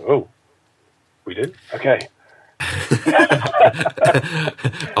 Oh, we did? Okay.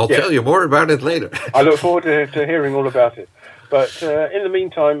 I'll tell you more about it later. I look forward to hearing all about it. But in the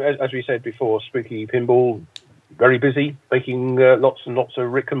meantime, as we said before, Spooky Pinball, very busy, making lots and lots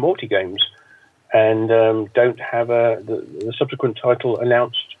of Rick and Morty games, and don't have the subsequent title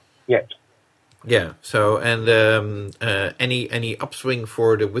announced yet. Yeah. So, and any upswing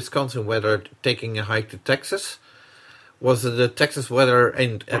for the Wisconsin weather taking a hike to Texas? Was it the Texas weather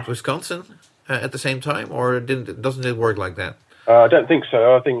at Wisconsin at the same time, or doesn't it work like that? I don't think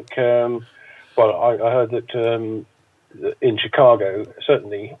so. I think I heard that in Chicago,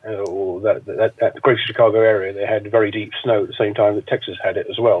 certainly, or that Greater Chicago area, they had very deep snow at the same time that Texas had it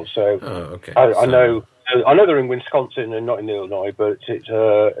as well. So, I know they're in Wisconsin and not in Illinois, but they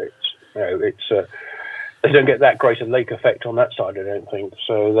don't get that great a lake effect on that side, I don't think.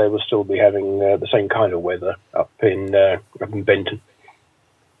 So they will still be having the same kind of weather up in Benton.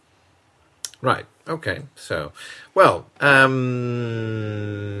 Right. Okay. So, well,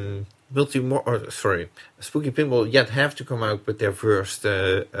 Spooky Pinball yet have to come out with their first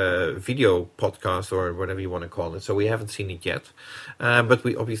video podcast or whatever you want to call it. So we haven't seen it yet, but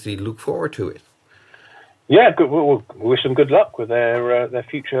we obviously look forward to it. Yeah, good. We'll wish them good luck with their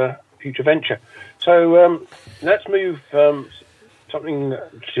future venture. So let's move something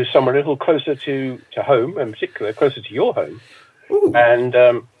to somewhere a little closer to home, in particular closer to your home. Ooh. And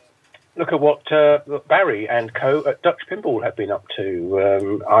look at what Barry and co at Dutch Pinball have been up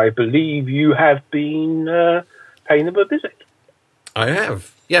to. I believe you have been paying them a visit. I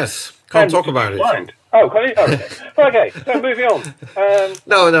have, yes. Can't talk about it. Oh, can you? Okay. Okay, so moving on.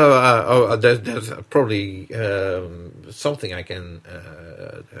 No. There's probably something I can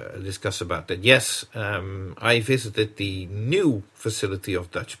discuss about that. Yes, I visited the new facility of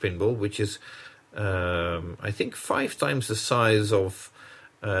Dutch Pinball, which is, I think, 5 times the size of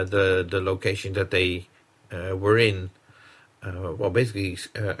the location that they were in. Basically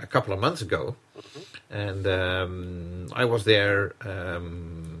a couple of months ago, and I was there.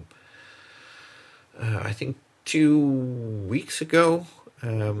 I think 2 weeks ago.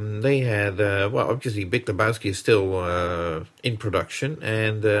 They had obviously Big Lebowski is still in production,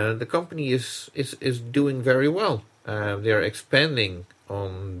 and the company is doing very well. They are expanding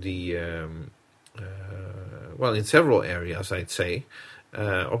on the in several areas, I'd say.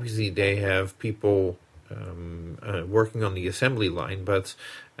 Obviously, they have people working on the assembly line, but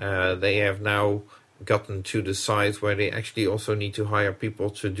they have now gotten to the size where they actually also need to hire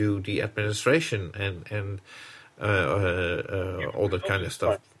people to do the administration and all that kind of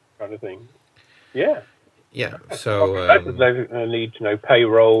stuff. Kind of thing. Yeah. Yeah. So they need to know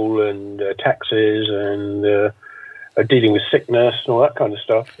payroll and taxes and dealing with sickness and all that kind of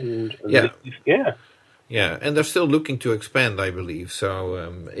stuff. And Yeah, and they're still looking to expand, I believe.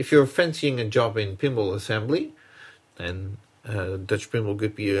 So if you're fancying a job in pinball assembly, then Dutch Pinball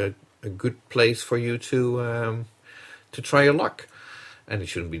could be a good place for you to try your luck. And it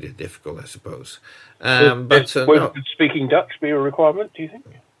shouldn't be that difficult, I suppose. Would speaking Dutch be a requirement, do you think?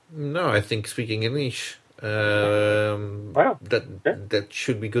 No, I think speaking English, wow. that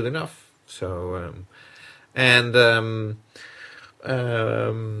should be good enough. So,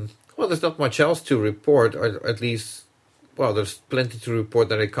 there's not much else to report, or at least, there's plenty to report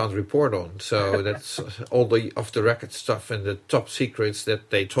that I can't report on. So that's all the off-the-record stuff and the top secrets that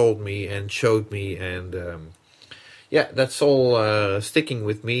they told me and showed me, and that's all sticking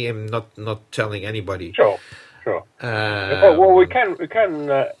with me. I'm not telling anybody. Sure. We can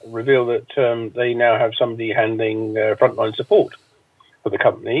reveal that they now have somebody handling frontline support for the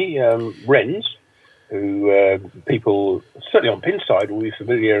company, Renz, who people certainly on Pinside will be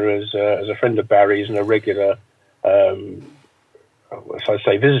familiar as a friend of Barry's and a regular,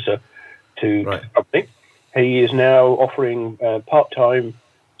 visitor to the company. He is now offering part-time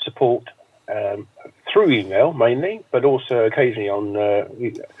support through email mainly, but also occasionally on.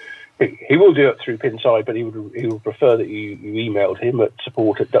 He will do it through Pinside, but he would prefer that you emailed him at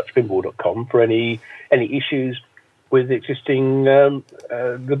support@dutchpinball.com for any issues with existing the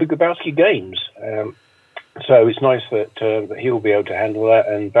Big Lebowski games. So it's nice that he'll be able to handle that,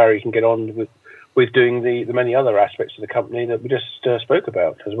 and Barry can get on with doing the many other aspects of the company that we just spoke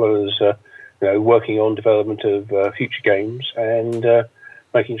about, as well as working on development of future games and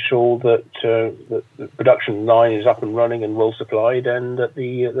making sure that the production line is up and running and well supplied, and that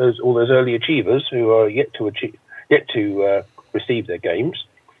all those early achievers who are yet to receive their games,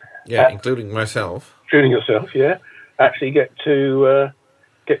 including myself, including yourself, actually get to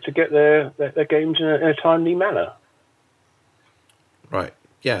get their games in a timely manner. Right.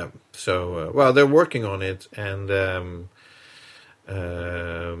 Yeah. So they're working on it, and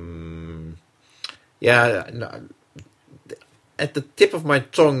at the tip of my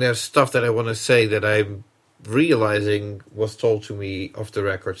tongue, there's stuff that I want to say that I'm realizing was told to me off the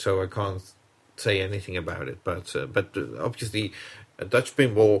record, so I can't say anything about it. But obviously, Dutch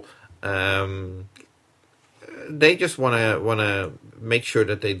Pinball, they just want to make sure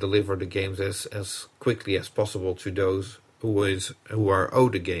that they deliver the games as quickly as possible to those who are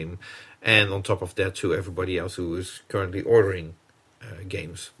owed a game, and on top of that, to everybody else who is currently ordering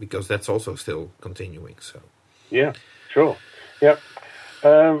games, because that's also still continuing. So yeah, sure. Yep.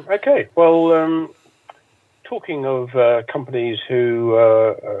 Okay. Well, talking of companies who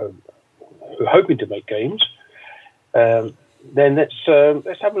are hoping to make games, then let's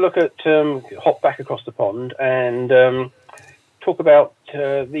have a look at hop back across the pond and talk about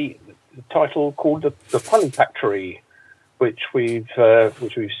the title called the Punny Factory, which we've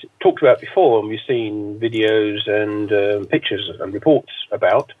talked about before, and we've seen videos and pictures and reports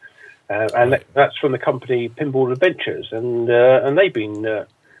about. And that's from the company Pinball Adventures, and they've been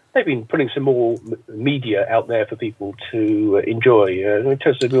they've been putting some more media out there for people to enjoy.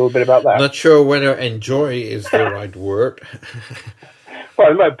 Tell us a little bit about that. Not sure whether enjoy is the right word.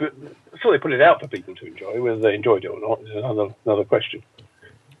 Well, no, but sure they put it out for people to enjoy. Whether they enjoyed it or not is another question.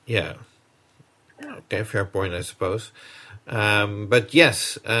 Yeah. Okay, fair point, I suppose. But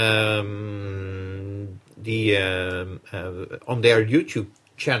yes, on their YouTube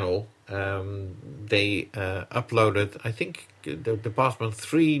channel, they uploaded, I think, the past month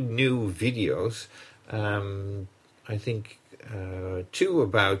 3 new videos. I think 2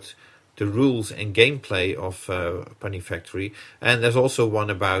 about the rules and gameplay of Punny Factory, and there's also one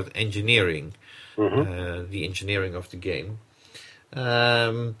about engineering, the engineering of the game.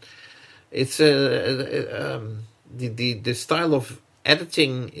 It's the style of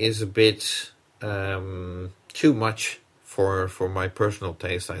editing is a bit too much for my personal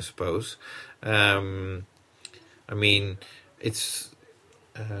taste, I suppose. I mean, it's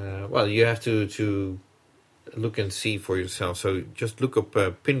you have to look and see for yourself. So just look up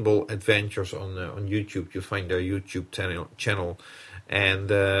Pinball Adventures on YouTube. You'll find their YouTube channel. And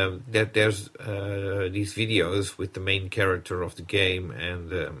there's these videos with the main character of the game.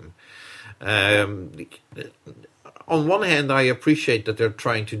 And on one hand, I appreciate that they're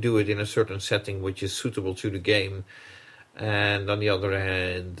trying to do it in a certain setting which is suitable to the game. And on the other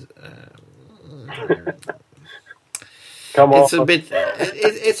hand, come on,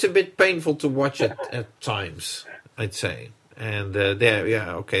 it's a bit painful to watch it at times, I'd say. And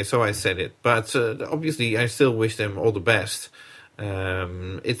so I said it. But obviously, I still wish them all the best.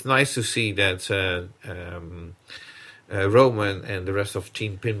 It's nice to see that Roman and the rest of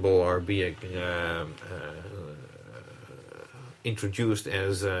Team Pinball are being introduced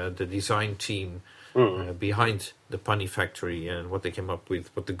as the design team behind the Punny Factory and what they came up with,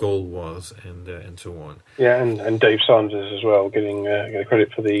 what the goal was, and so on. Yeah, and Dave Sanders as well, getting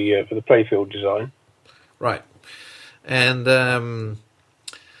credit for the playfield design. Right, and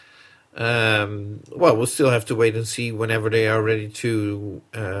we'll still have to wait and see whenever they are ready to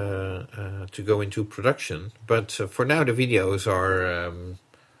go into production. But for now, the videos are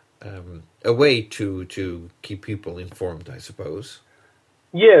a way to keep people informed, I suppose.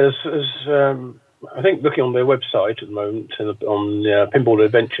 Yes, I think looking on their website at the moment, on Pinball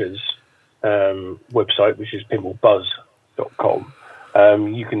Adventures website, which is pinballbuzz.com,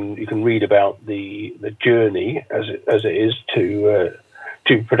 you can read about the journey as it is to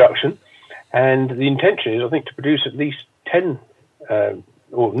production, and the intention is, I think, to produce at least 10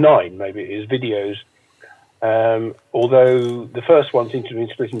 or 9, maybe it is, videos. Although the first one seems to be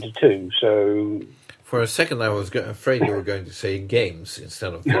split into 2, so. For a second, I was afraid you were going to say games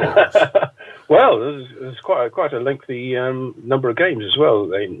instead of videos. Well, there's quite a lengthy number of games as well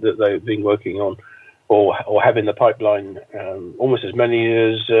that they've been working on, or have in the pipeline. Almost as many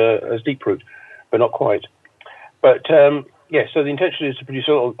as Deeproot, but not quite. But so the intention is to produce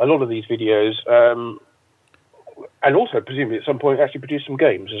a lot of these videos, and also presumably at some point actually produce some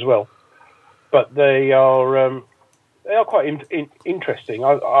games as well. But they are quite interesting.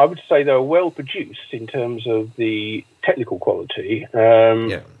 I would say they're well produced in terms of the technical quality.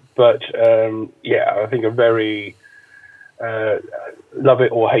 But I think a very love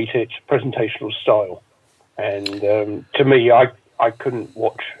it or hate it presentational style. And to me, I couldn't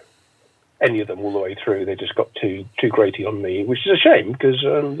watch any of them all the way through. They just got too grating on me, which is a shame because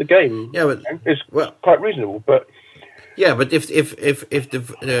the game is quite reasonable. But but if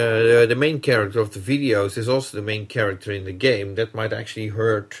the main character of the videos is also the main character in the game, that might actually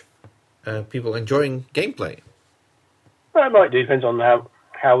hurt people enjoying gameplay. Well, it might do. Depends on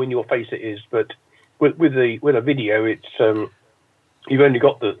how in your face it is. But with a video, it's you've only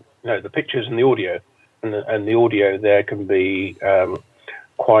got the pictures and the audio, and the audio there can be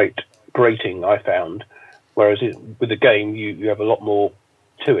quite grating, I found. Whereas with the game, you have a lot more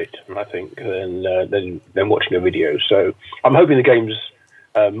to it, I think, than watching a video. So I'm hoping the game's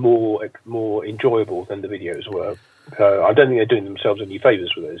more enjoyable than the videos were. I don't think they're doing themselves any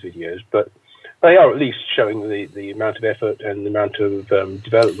favours with those videos, but they are at least showing the amount of effort and the amount of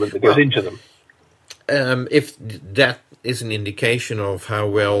development that goes into them. If that is an indication of how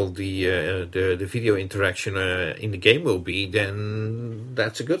well the video interaction in the game will be, then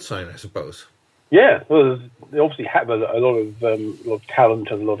that's a good sign, I suppose. Yeah, well, they obviously have a lot of talent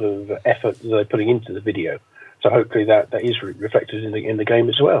and a lot of effort that they're putting into the video. So hopefully that is reflected in the game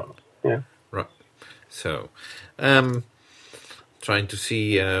as well. Yeah. Right. So, trying to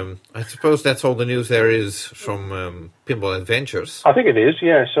see. I suppose that's all the news there is from Pinball Adventures. I think it is.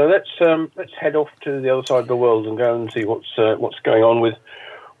 Yeah. So let's head off to the other side of the world and go and see what's going on with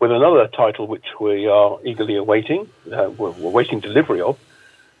another title which we are eagerly awaiting. We're waiting delivery of.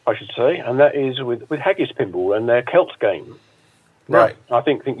 I should say, and that is with Haggis Pinball and their Celt game. Right. Now, I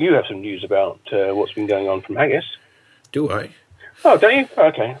think you have some news about what's been going on from Haggis. Do I? Oh, don't you?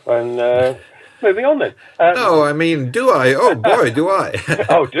 Okay. And moving on then. No, I mean, do I? Oh, boy, do I.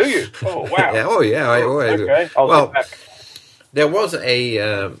 Oh, do you? Oh, wow. Yeah, I do. Okay, I'll take back. There was an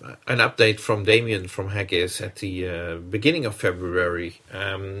update from Damien from Haggis at the beginning of February.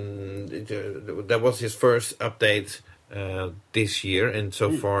 That was his first update this year, and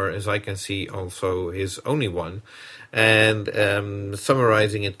so far as I can see, also his only one. And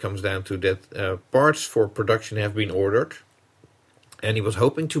summarizing, it comes down to that parts for production have been ordered, and he was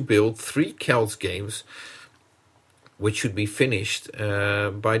hoping to build 3 Celts games, which should be finished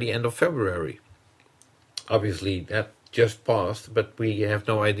by the end of February. Obviously, that just passed, but we have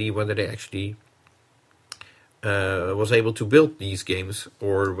no idea whether they actually was able to build these games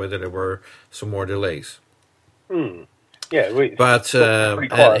or whether there were some more delays. Yeah, but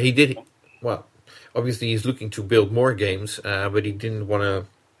he did. Well, obviously he's looking to build more games, but he didn't want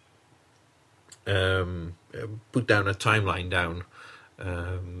to put down a timeline down.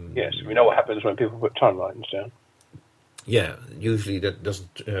 Yes, we know what happens when people put timelines down. Yeah, usually that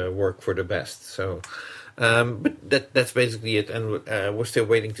doesn't work for the best. So, but that's basically it, and we're still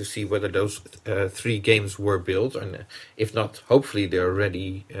waiting to see whether those 3 games were built, and if not, hopefully they're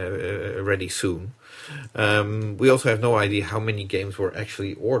ready soon. We also have no idea how many games were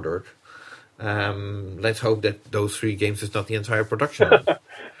actually ordered. Let's hope that those 3 games is not the entire production.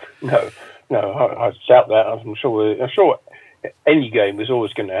 No, I doubt that. I'm sure any game is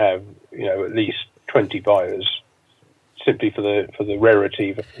always going to have, at least 20 buyers, simply for the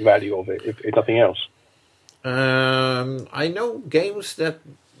rarity value of it, if nothing else. I know games that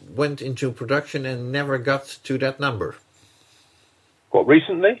went into production and never got to that number. What,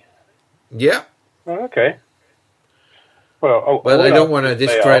 recently? Yeah. Oh, okay. Well, I don't want to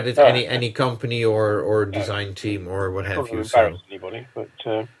discredit any company or design team or what have you. Embarrass anybody, but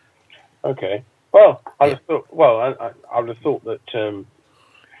okay. Well, I would have thought that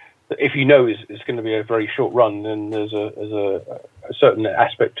if it's going to be a very short run, then there's a certain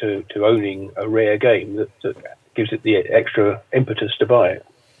aspect to owning a rare game that gives it the extra impetus to buy it.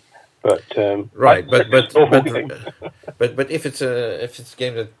 But right, but if it's a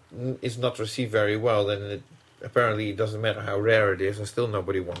game that is not received very well, then it apparently doesn't matter how rare it is, and still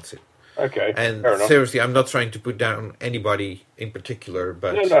nobody wants it. Okay, and seriously, I'm not trying to put down anybody in particular,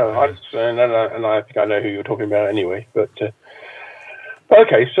 but and I think I know who you're talking about anyway. But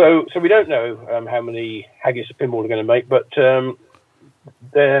okay, so we don't know how many Haggis Pinball are going to make, but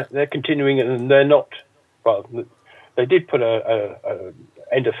they're continuing, and they're not. Well, they did put a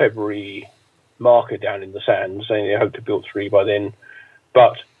end of February marker down in the sand, saying they hope to build 3 by then,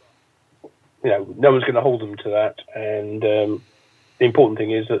 but no one's going to hold them to that, and the important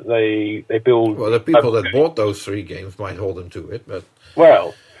thing is that they build. Well, the people that bought those 3 games might hold them to it, but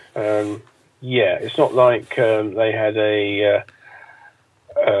it's not like they had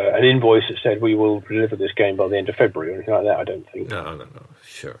an invoice that said we will deliver this game by the end of February or anything like that. I don't think. No,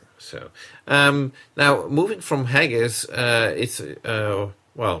 sure. So now moving from Haggis, it's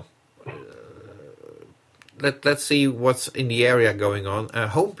let's see what's in the area going on.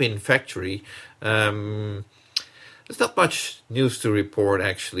 Home Pin Factory. There's not much news to report,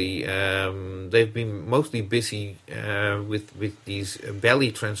 actually. They've been mostly busy with these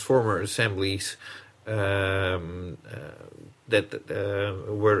belly transformer assemblies that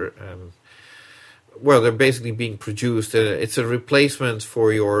were... they're basically being produced. It's a replacement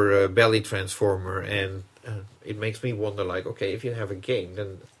for your belly transformer, and it makes me wonder, okay, if you have a game,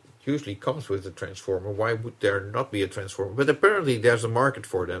 then it usually comes with a transformer. Why would there not be a transformer? But apparently there's a market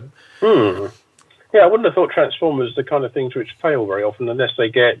for them. Yeah, I wouldn't have thought transformers are the kind of things which fail very often unless they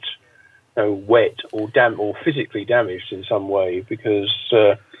get wet or or physically damaged in some way, because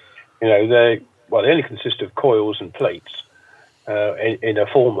they only consist of coils and plates in a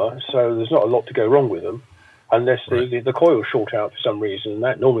former, so there's not a lot to go wrong with them unless the coils short out for some reason.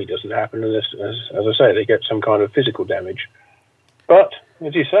 That normally doesn't happen unless, as I say, they get some kind of physical damage. But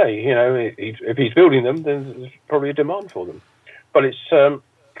as you say, if he's building them, then there's probably a demand for them. But it's kind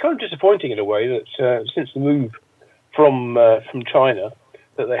of disappointing in a way that since the move from China,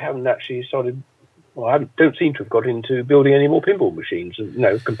 that they haven't actually started. Well, don't seem to have got into building any more pinball machines,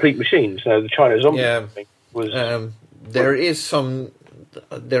 complete machines. The China Zombie thing was. There is some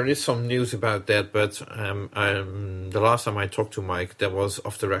news about that, but the last time I talked to Mike, that was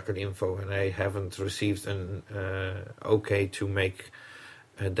off the record info, and I haven't received an okay to make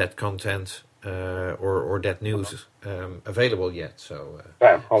that content or that news available yet. So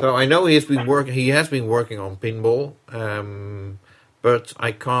I know he has been working on pinball, but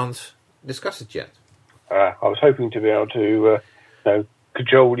I can't discuss it yet. I was hoping to be able to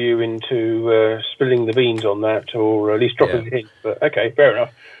cajole you into spilling the beans on that, or at least dropping a hint. But okay, fair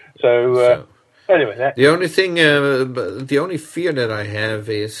enough. So anyway, the only fear that I have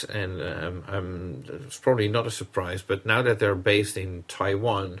is, and it's probably not a surprise, but now that they're based in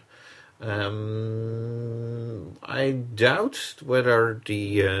Taiwan, I doubt whether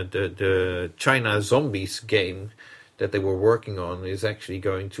the China Zombies game that they were working on is actually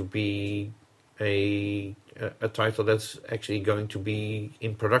going to be a title that's actually going to be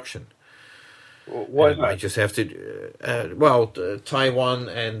in production. Why is that? I just have to. Taiwan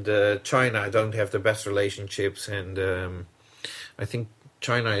and China don't have the best relationships, and I think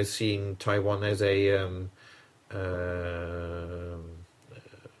China is seeing Taiwan as a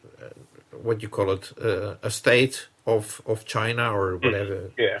what do you call it? A state of China or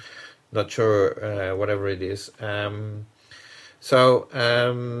whatever. Yeah. Not sure. Whatever it is. I'm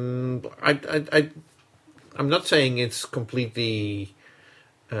not saying it's completely.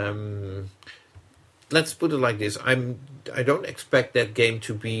 Let's put it like this: I don't expect that game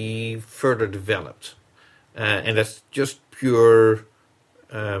to be further developed, and that's just pure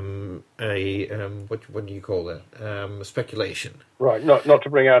what do you call that? Speculation. Right. Not to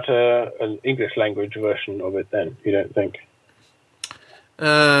bring out an English language version of it. Then you don't think?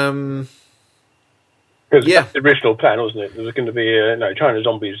 Because that's the original plan, wasn't it? There was going to be China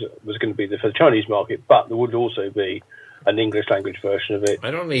Zombies was going to be for the Chinese market, but there would also be an English language version of it.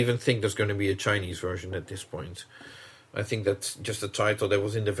 I don't even think there's going to be a Chinese version at this point. I think that's just a title that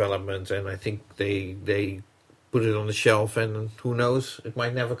was in development, and I think they put it on the shelf, and who knows, it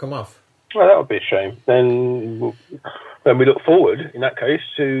might never come off. Well, that would be a shame. Then we look forward, in that case,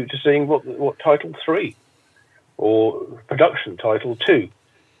 to seeing what Title 3 or Production Title 2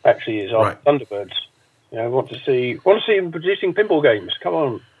 actually is on Thunderbirds. I want to see them producing pinball games. Come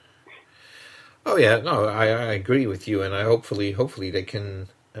on. Oh yeah, no, I agree with you, and I hopefully they can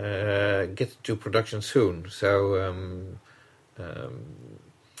get to production soon. So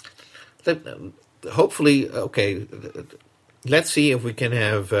hopefully, okay. Let's see if we can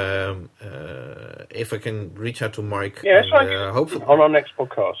have if I can reach out to Mike. Yeah, hopefully on our next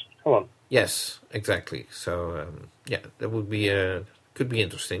podcast. Come on. Yes, exactly. So that would be could be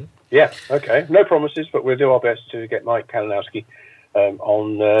interesting. Yeah. Okay. No promises, but we'll do our best to get Mike Kalinowski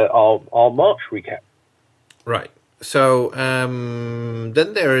on our March recap. Right. So then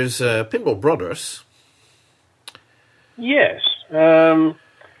there is Pinball Brothers. Yes. Well,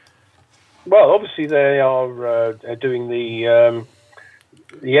 obviously they are doing the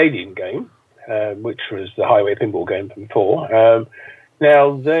Alien game, which was the Highway Pinball game before.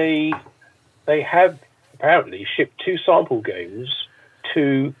 Now they have apparently shipped 2 sample games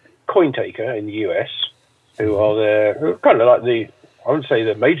to Cointaker in the US, who are kind of like I wouldn't say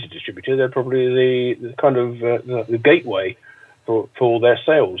the major distributor. They're probably the kind of the gateway for their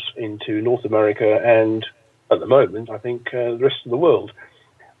sales into North America and at the moment, I think the rest of the world,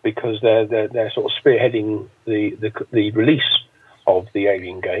 because they're sort of spearheading the release of the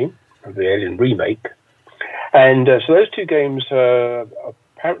Alien game, of the Alien remake, and so those 2 games are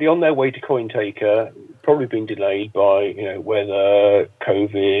apparently on their way to Cointaker, probably been delayed by weather,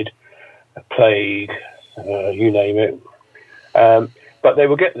 COVID, plague, you name it. But they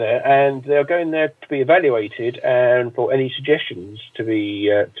will get there, and they are going there to be evaluated, and for any suggestions to be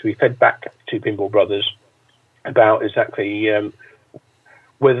fed back to Pinball Brothers about exactly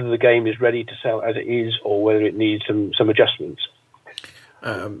whether the game is ready to sell as it is, or whether it needs some adjustments.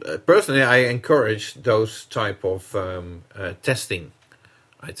 Personally, I encourage those type of testing,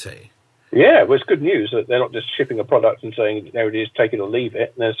 I'd say. Yeah, well, it's good news that they're not just shipping a product and saying, there it is, take it or leave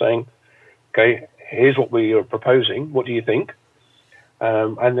it. And they're saying, okay, here's what we are proposing. What do you think?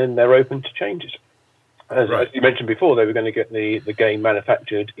 And then they're open to changes. As you mentioned before, they were going to get the game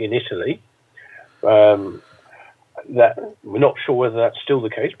manufactured in Italy. That we're not sure whether that's still the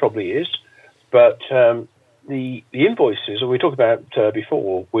case. Probably is. But the invoices that we talked about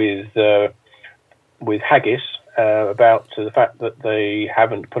before with Haggis about the fact that they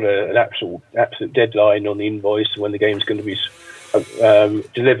haven't put an absolute deadline on the invoice when the game's going to be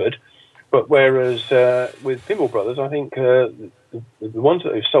delivered. But whereas with Pinball Brothers, I think the ones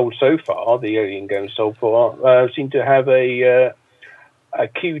that they've sold so far, the Alien games sold far, seem to have a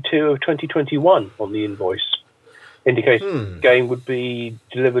Q2 of 2021 on the invoice, indicating the game would be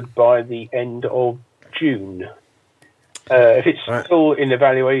delivered by the end of June. If it's still in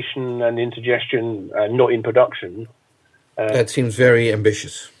evaluation and in suggestion and not in production... that seems very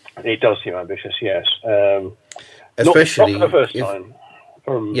ambitious. It does seem ambitious, yes. Especially... Not for the first time.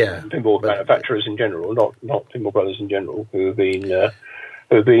 pinball manufacturers in general, not Pinball Brothers in general, who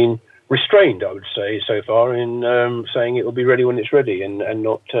have been restrained, I would say, so far in saying it will be ready when it's ready and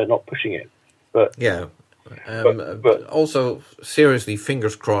not pushing it. But but also seriously,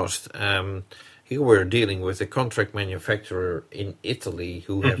 fingers crossed. Here we're dealing with a contract manufacturer in Italy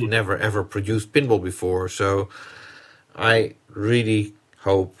who have never ever produced pinball before. So I really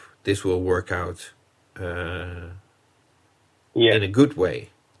hope this will work out in a good way,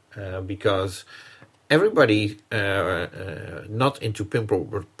 because everybody not into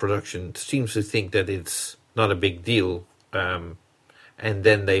pinball production seems to think that it's not a big deal, and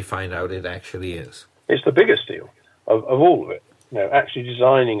then they find out it actually is. It's the biggest deal of all of it. Actually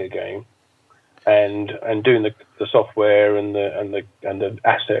designing a game and doing the software and the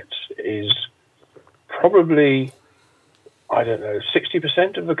assets is probably, I don't know,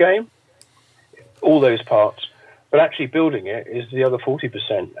 60% of the game, all those parts. But actually building it is the other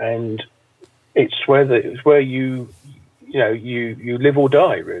 40%, and it's where you live or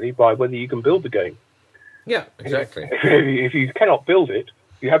die really by whether you can build the game. Yeah, exactly. If you cannot build it,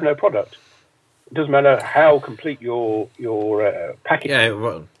 you have no product. It doesn't matter how complete your package. Yeah,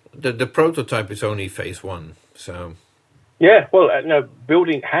 well, the prototype is only phase 1, so. Yeah, well,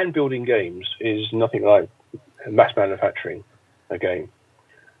 hand building games is nothing like mass manufacturing a game,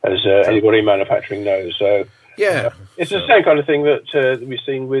 as anybody in manufacturing knows. So yeah, it's the same kind of thing that we've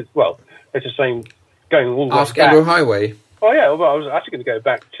seen with. Well, it's the same going all the way Ask Andrew Highway. Oh yeah, well, I was actually going to go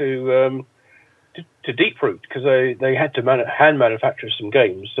back to Deeproot, because they had to hand manufacture some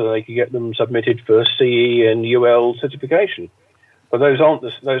games so they could get them submitted for CE and UL certification. But those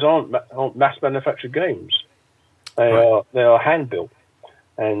aren't mass manufactured games. They are hand built,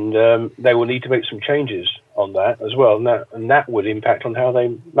 and they will need to make some changes on that as well, and that would impact on how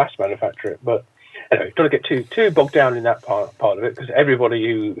they mass manufacture it. But anyway, don't get too bogged down in that part of it, because everybody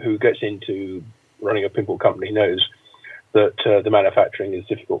who gets into running a pinball company knows that the manufacturing is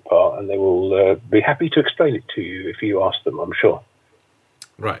the difficult part, and they will be happy to explain it to you if you ask them, I'm sure.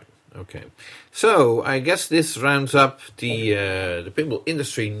 Right. Okay. So I guess this rounds up the pinball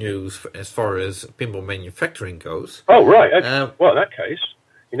industry news as far as pinball manufacturing goes. Oh, right. Okay. Well, in that case,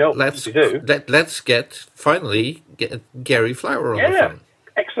 let's do. Let's finally get Gary Flower on the phone.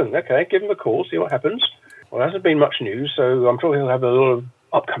 Excellent. Okay, give him a call, see what happens. Well, there hasn't been much news, so I'm sure he'll have a lot of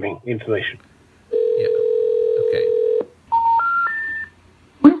upcoming information. Yeah. Okay.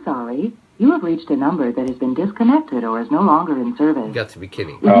 We're sorry. You have reached a number that has been disconnected or is no longer in service. You got to be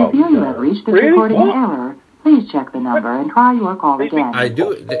kidding. If you feel you have reached this recording error, please check the number and try your call again. I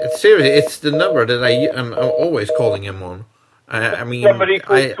do. Seriously, it's the number that I'm always calling him on. I mean,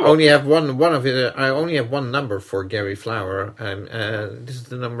 I only have one of it. I only have one number for Gary Flower, and this is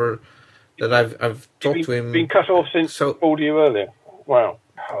the number that I've talked to him. Been cut off since called you earlier. Wow.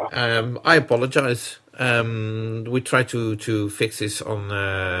 I apologize. We try to fix this on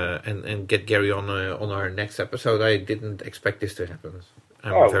and get Gary on our next episode. I didn't expect this to happen.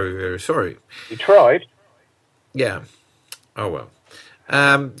 I'm very, very sorry. You tried. Yeah. Oh well.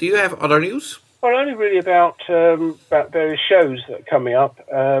 Do you have other news? Well, only really about various shows that are coming up.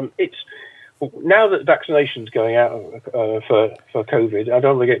 It's now that vaccination's going out for COVID. I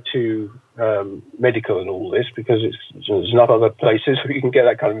don't want to get too medical in all this, because there's not other places where you can get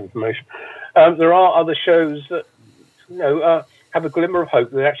that kind of information. There are other shows that have a glimmer of hope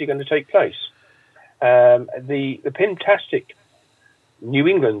that they're actually going to take place. The Pintastic New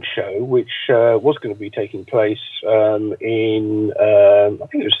England show, which was going to be taking place in I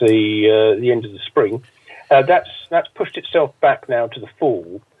think it was the end of the spring, that's pushed itself back now to the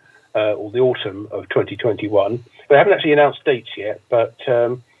fall or the autumn of 2021. They haven't actually announced dates yet, but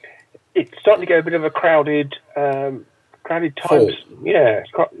it's starting to get a bit of a crowded time. Fall.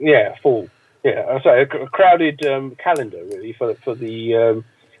 Fall. Yeah, sorry, a crowded calendar really for the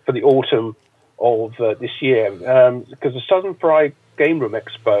autumn of this year, because the Southern Fried Game Room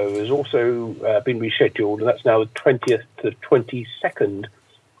Expo has also been rescheduled, and that's now the 20th to 22nd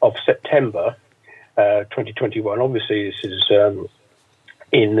of September 2021. Obviously, this is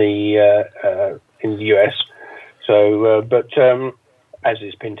in the US, so but as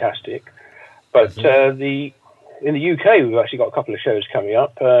is Pintastic, but in the UK, we've actually got a couple of shows coming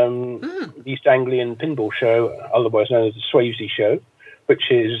up. The East Anglian Pinball Show, otherwise known as the Swavesey Show,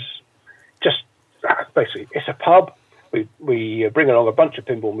 which is just basically, it's a pub. We bring along a bunch of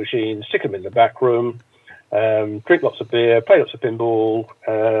pinball machines, stick them in the back room, drink lots of beer, play lots of pinball,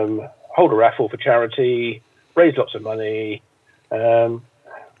 hold a raffle for charity, raise lots of money, have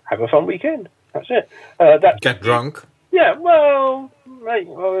a fun weekend. That's it. Get drunk? Yeah, well,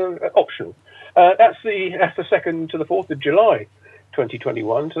 optional. That's the 2nd to the 4th of July.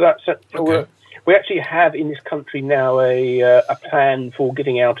 2021. So that's okay. We actually have in this country now a plan for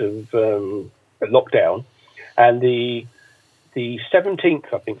getting out of lockdown, and the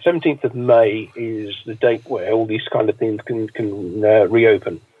 17th, I think, 17th of May is the date where all these kind of things can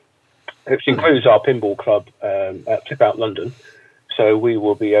reopen, which includes our pinball club at Flip Out London. So we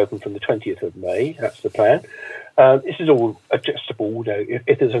will be open from the 20th of May. That's the plan. This is all adjustable.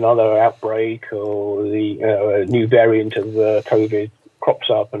 If there's another outbreak or the new variant of COVID crops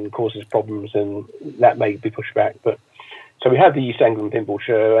up and causes problems, then that may be pushed back. But so we have the East Anglian Pinball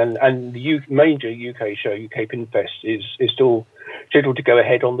Show, and the major UK show, UK Pinfest, is still scheduled to go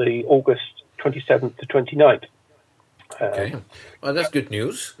ahead on the August 27th to 29th. Okay, well, that's good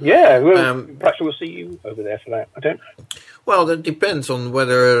news. Yeah, perhaps we'll see you over there for that. I don't know. Well, that depends on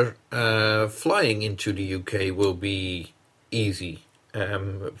whether flying into the UK will be easy.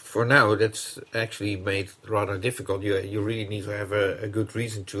 For now, that's actually made rather difficult. You really need to have a good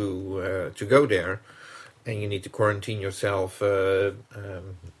reason to go there, and you need to quarantine yourself. I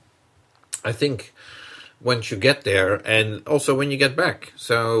think once you get there, and also when you get back.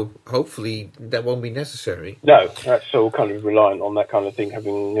 So hopefully that won't be necessary. No, that's all kind of reliant on that kind of thing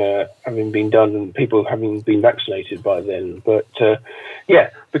having been done and people having been vaccinated by then. But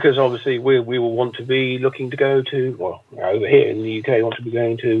yeah, because obviously we will want to be looking to go to, well, over here in the UK, want to be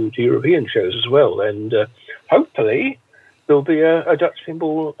going to European shows as well. And hopefully there'll be a Dutch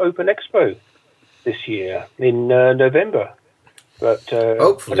Pinball Open Expo this year in November. But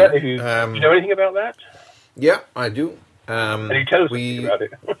hopefully. I don't know if you know anything about that. Yeah, I do. Can you tell us something about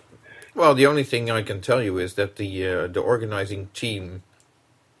it? Well, the only thing I can tell you is that the organizing team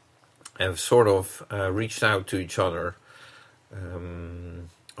have sort of reached out to each other.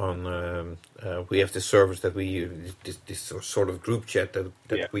 We have this service that we use, this sort of group chat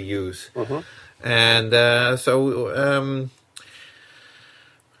that we use, and so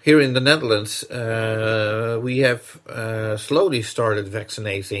here in the Netherlands, we have slowly started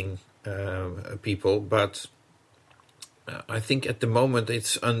vaccinating people, but I think at the moment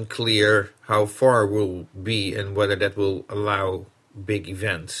it's unclear how far we'll be and whether that will allow big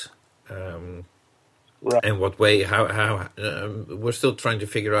events. Right. And what way, how we're still trying to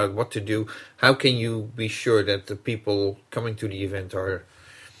figure out what to do. How can you be sure that the people coming to the event are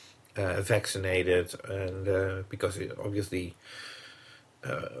vaccinated? And because obviously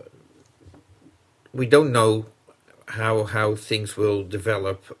we don't know how things will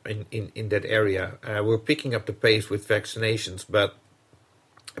develop in that area. We're picking up the pace with vaccinations, but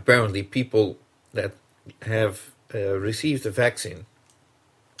apparently people that have received the vaccine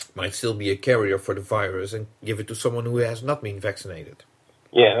might still be a carrier for the virus and give it to someone who has not been vaccinated.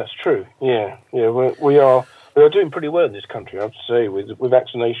 Yeah, that's true. Yeah. We are doing pretty well in this country, I have to say, with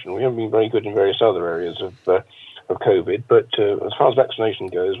vaccination. We haven't been very good in various other areas of COVID, but as far as vaccination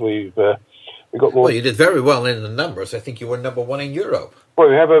goes, we've got more. Well, you did very well in the numbers. I think you were number one in Europe. Well,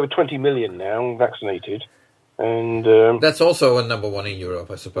 we have over 20 million now vaccinated, and that's also a number one in Europe,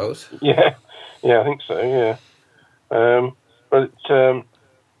 I suppose. Yeah, I think so. Yeah,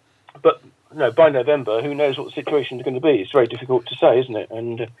 but no, by November, who knows what the situation is going to be? It's very difficult to say, isn't it?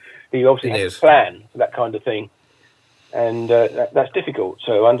 And you obviously have to plan for that kind of thing, and that's difficult.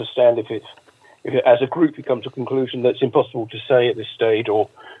 So I understand if it as a group you come to a conclusion that's impossible to say at this stage, or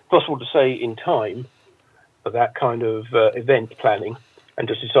possible to say in time for that kind of event planning, and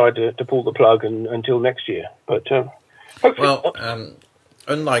just decide to pull the plug until next year. But hopefully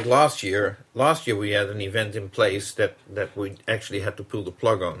unlike last year we had an event in place that we actually had to pull the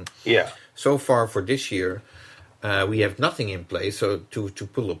plug on. Yeah. So far for this year, we have nothing in place to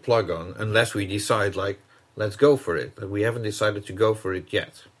pull the plug on unless we decide, like, let's go for it. But we haven't decided to go for it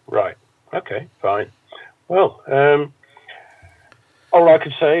yet. Right. Okay, fine. Well, all I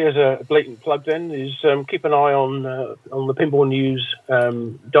could say as a blatant plug then is keep an eye on the Pinball News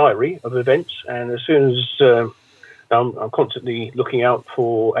diary of events, and as soon as I'm constantly looking out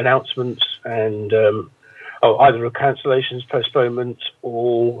for announcements and either cancellations, postponements,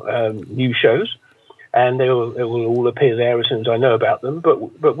 or new shows, and they will all appear there as soon as I know about them.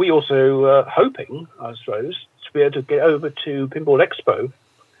 But we also hoping, I suppose, to be able to get over to Pinball Expo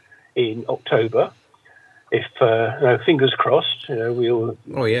in October. If fingers crossed,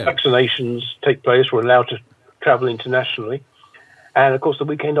 vaccinations take place, we're allowed to travel internationally, and of course the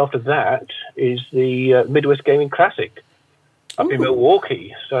weekend after that is the Midwest Gaming Classic up in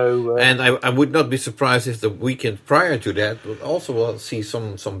Milwaukee. So, and I would not be surprised if the weekend prior to that would also see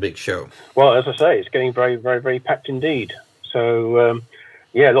some big show. Well, as I say, it's getting very, very, very packed indeed. So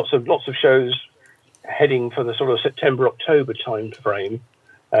lots of shows heading for the sort of September-October time frame.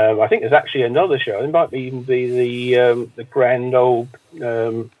 I think there's actually another show. It might even be the Grand Old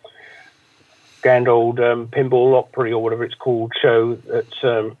Pinball Opry or whatever it's called show that's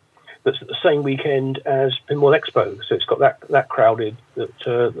at the same weekend as Pinball Expo. So it's got that crowded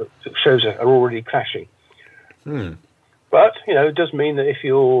that shows are already clashing. But it does mean that if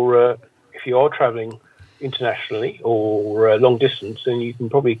you are travelling internationally or long distance, then you can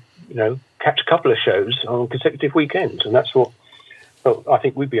probably catch a couple of shows on consecutive weekends, and that's what I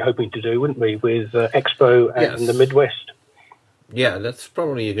think we'd be hoping to do, wouldn't we, with Expo and the Midwest? Yeah, that's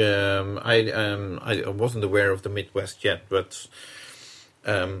probably. I wasn't aware of the Midwest yet, but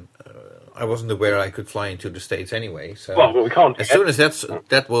I wasn't aware I could fly into the States anyway. So well, we can't. As soon as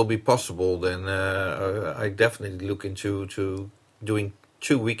that will be possible, then I definitely look into doing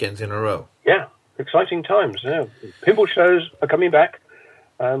 2 weekends in a row. Yeah, exciting times. Yeah. Pinball shows are coming back.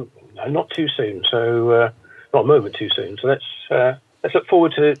 Not too soon, so not a moment too soon. So let's look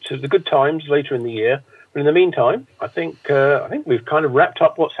forward to the good times later in the year. But in the meantime, I think we've kind of wrapped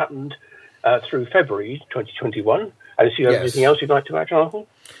up what's happened through February 2021. Unless you have anything else you'd like to add, Jonathan?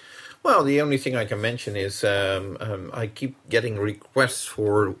 Well, the only thing I can mention is I keep getting requests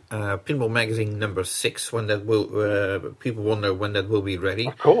for Pinball Magazine number 6. When that will, people wonder when that will be ready.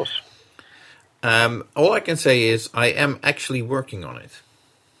 Of course. All I can say is I am actually working on it.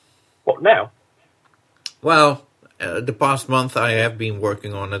 What now? Well, the past month I have been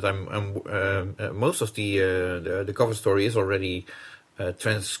working on it. I'm most of the cover story is already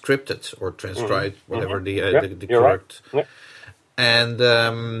transcripted or transcribed, whatever the correct. Right. Yeah. And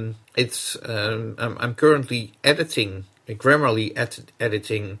it's I'm currently editing, Grammarly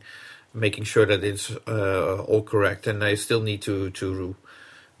editing, making sure that it's all correct, and I still need to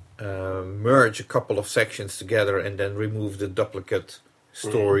merge a couple of sections together and then remove the duplicate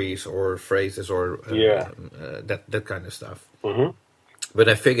stories or phrases or that kind of stuff. But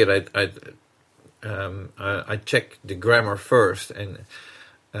I figured I'd check the grammar first and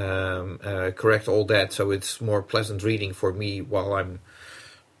correct all that, so it's more pleasant reading for me while I'm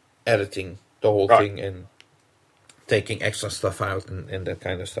editing the whole thing and taking extra stuff out and that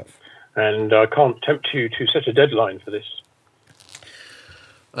kind of stuff. And I can't tempt you to set a deadline for this.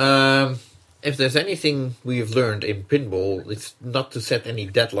 If there's anything we've learned in pinball, it's not to set any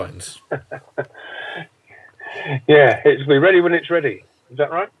deadlines. Yeah, it's be ready when it's ready. Is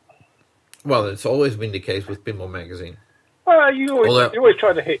that right? Well, it's always been the case with Pinball Magazine. You always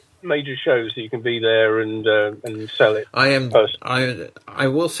try to hit major shows so you can be there and sell it. I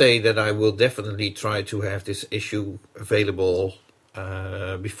will say that I will definitely try to have this issue available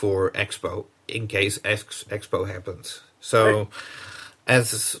before Expo, in case Expo happens. So,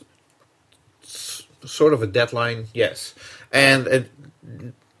 as sort of a deadline, yes. And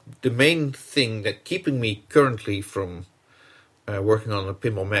the main thing that keeping me currently from working on a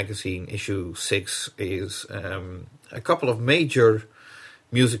Pinball Magazine issue 6 is a couple of major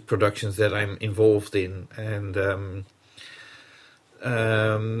music productions that I'm involved in, and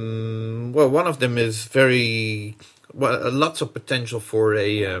one of them is lots of potential for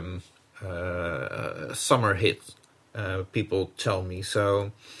a summer hit. People tell me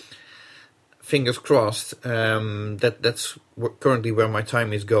so. Fingers crossed. That's currently where my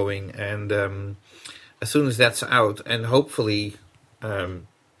time is going, and as soon as that's out, and hopefully.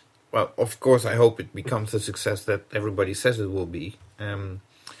 Well, of course, I hope it becomes the success that everybody says it will be. And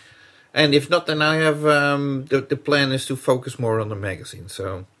if not, then I have the plan is to focus more on the magazine.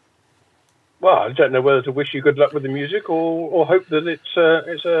 So, well, I don't know whether to wish you good luck with the music or hope that it's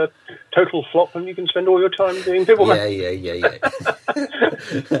a total flop and you can spend all your time doing pinball. Yeah.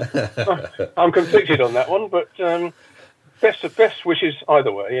 I'm conflicted on that one, but best wishes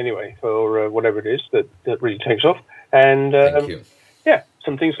either way. Anyway, for whatever it is that really takes off. And thank you. Yeah,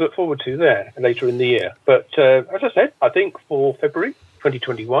 some things to look forward to there later in the year. But as I said, I think for February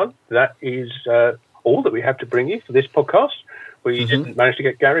 2021, that is all that we have to bring you for this podcast. We didn't manage to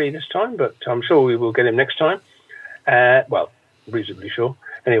get Gary this time, but I'm sure we will get him next time. Well, reasonably sure.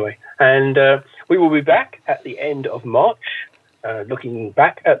 Anyway, and we will be back at the end of March, looking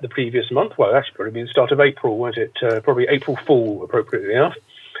back at the previous month. Well, actually probably be the start of April, won't it? Probably April Fool, appropriately enough,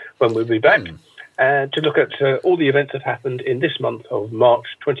 when we'll be back. To look at all the events that happened in this month of March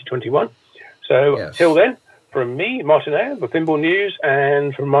 2021. So, Till then, from me, Martin Ayer of Pinball News,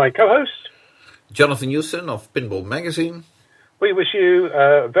 and from my co-host, Jonathan Houston of Pinball Magazine, we wish you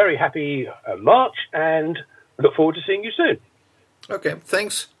a very happy March and look forward to seeing you soon. Okay,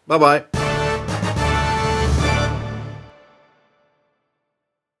 thanks. Bye-bye.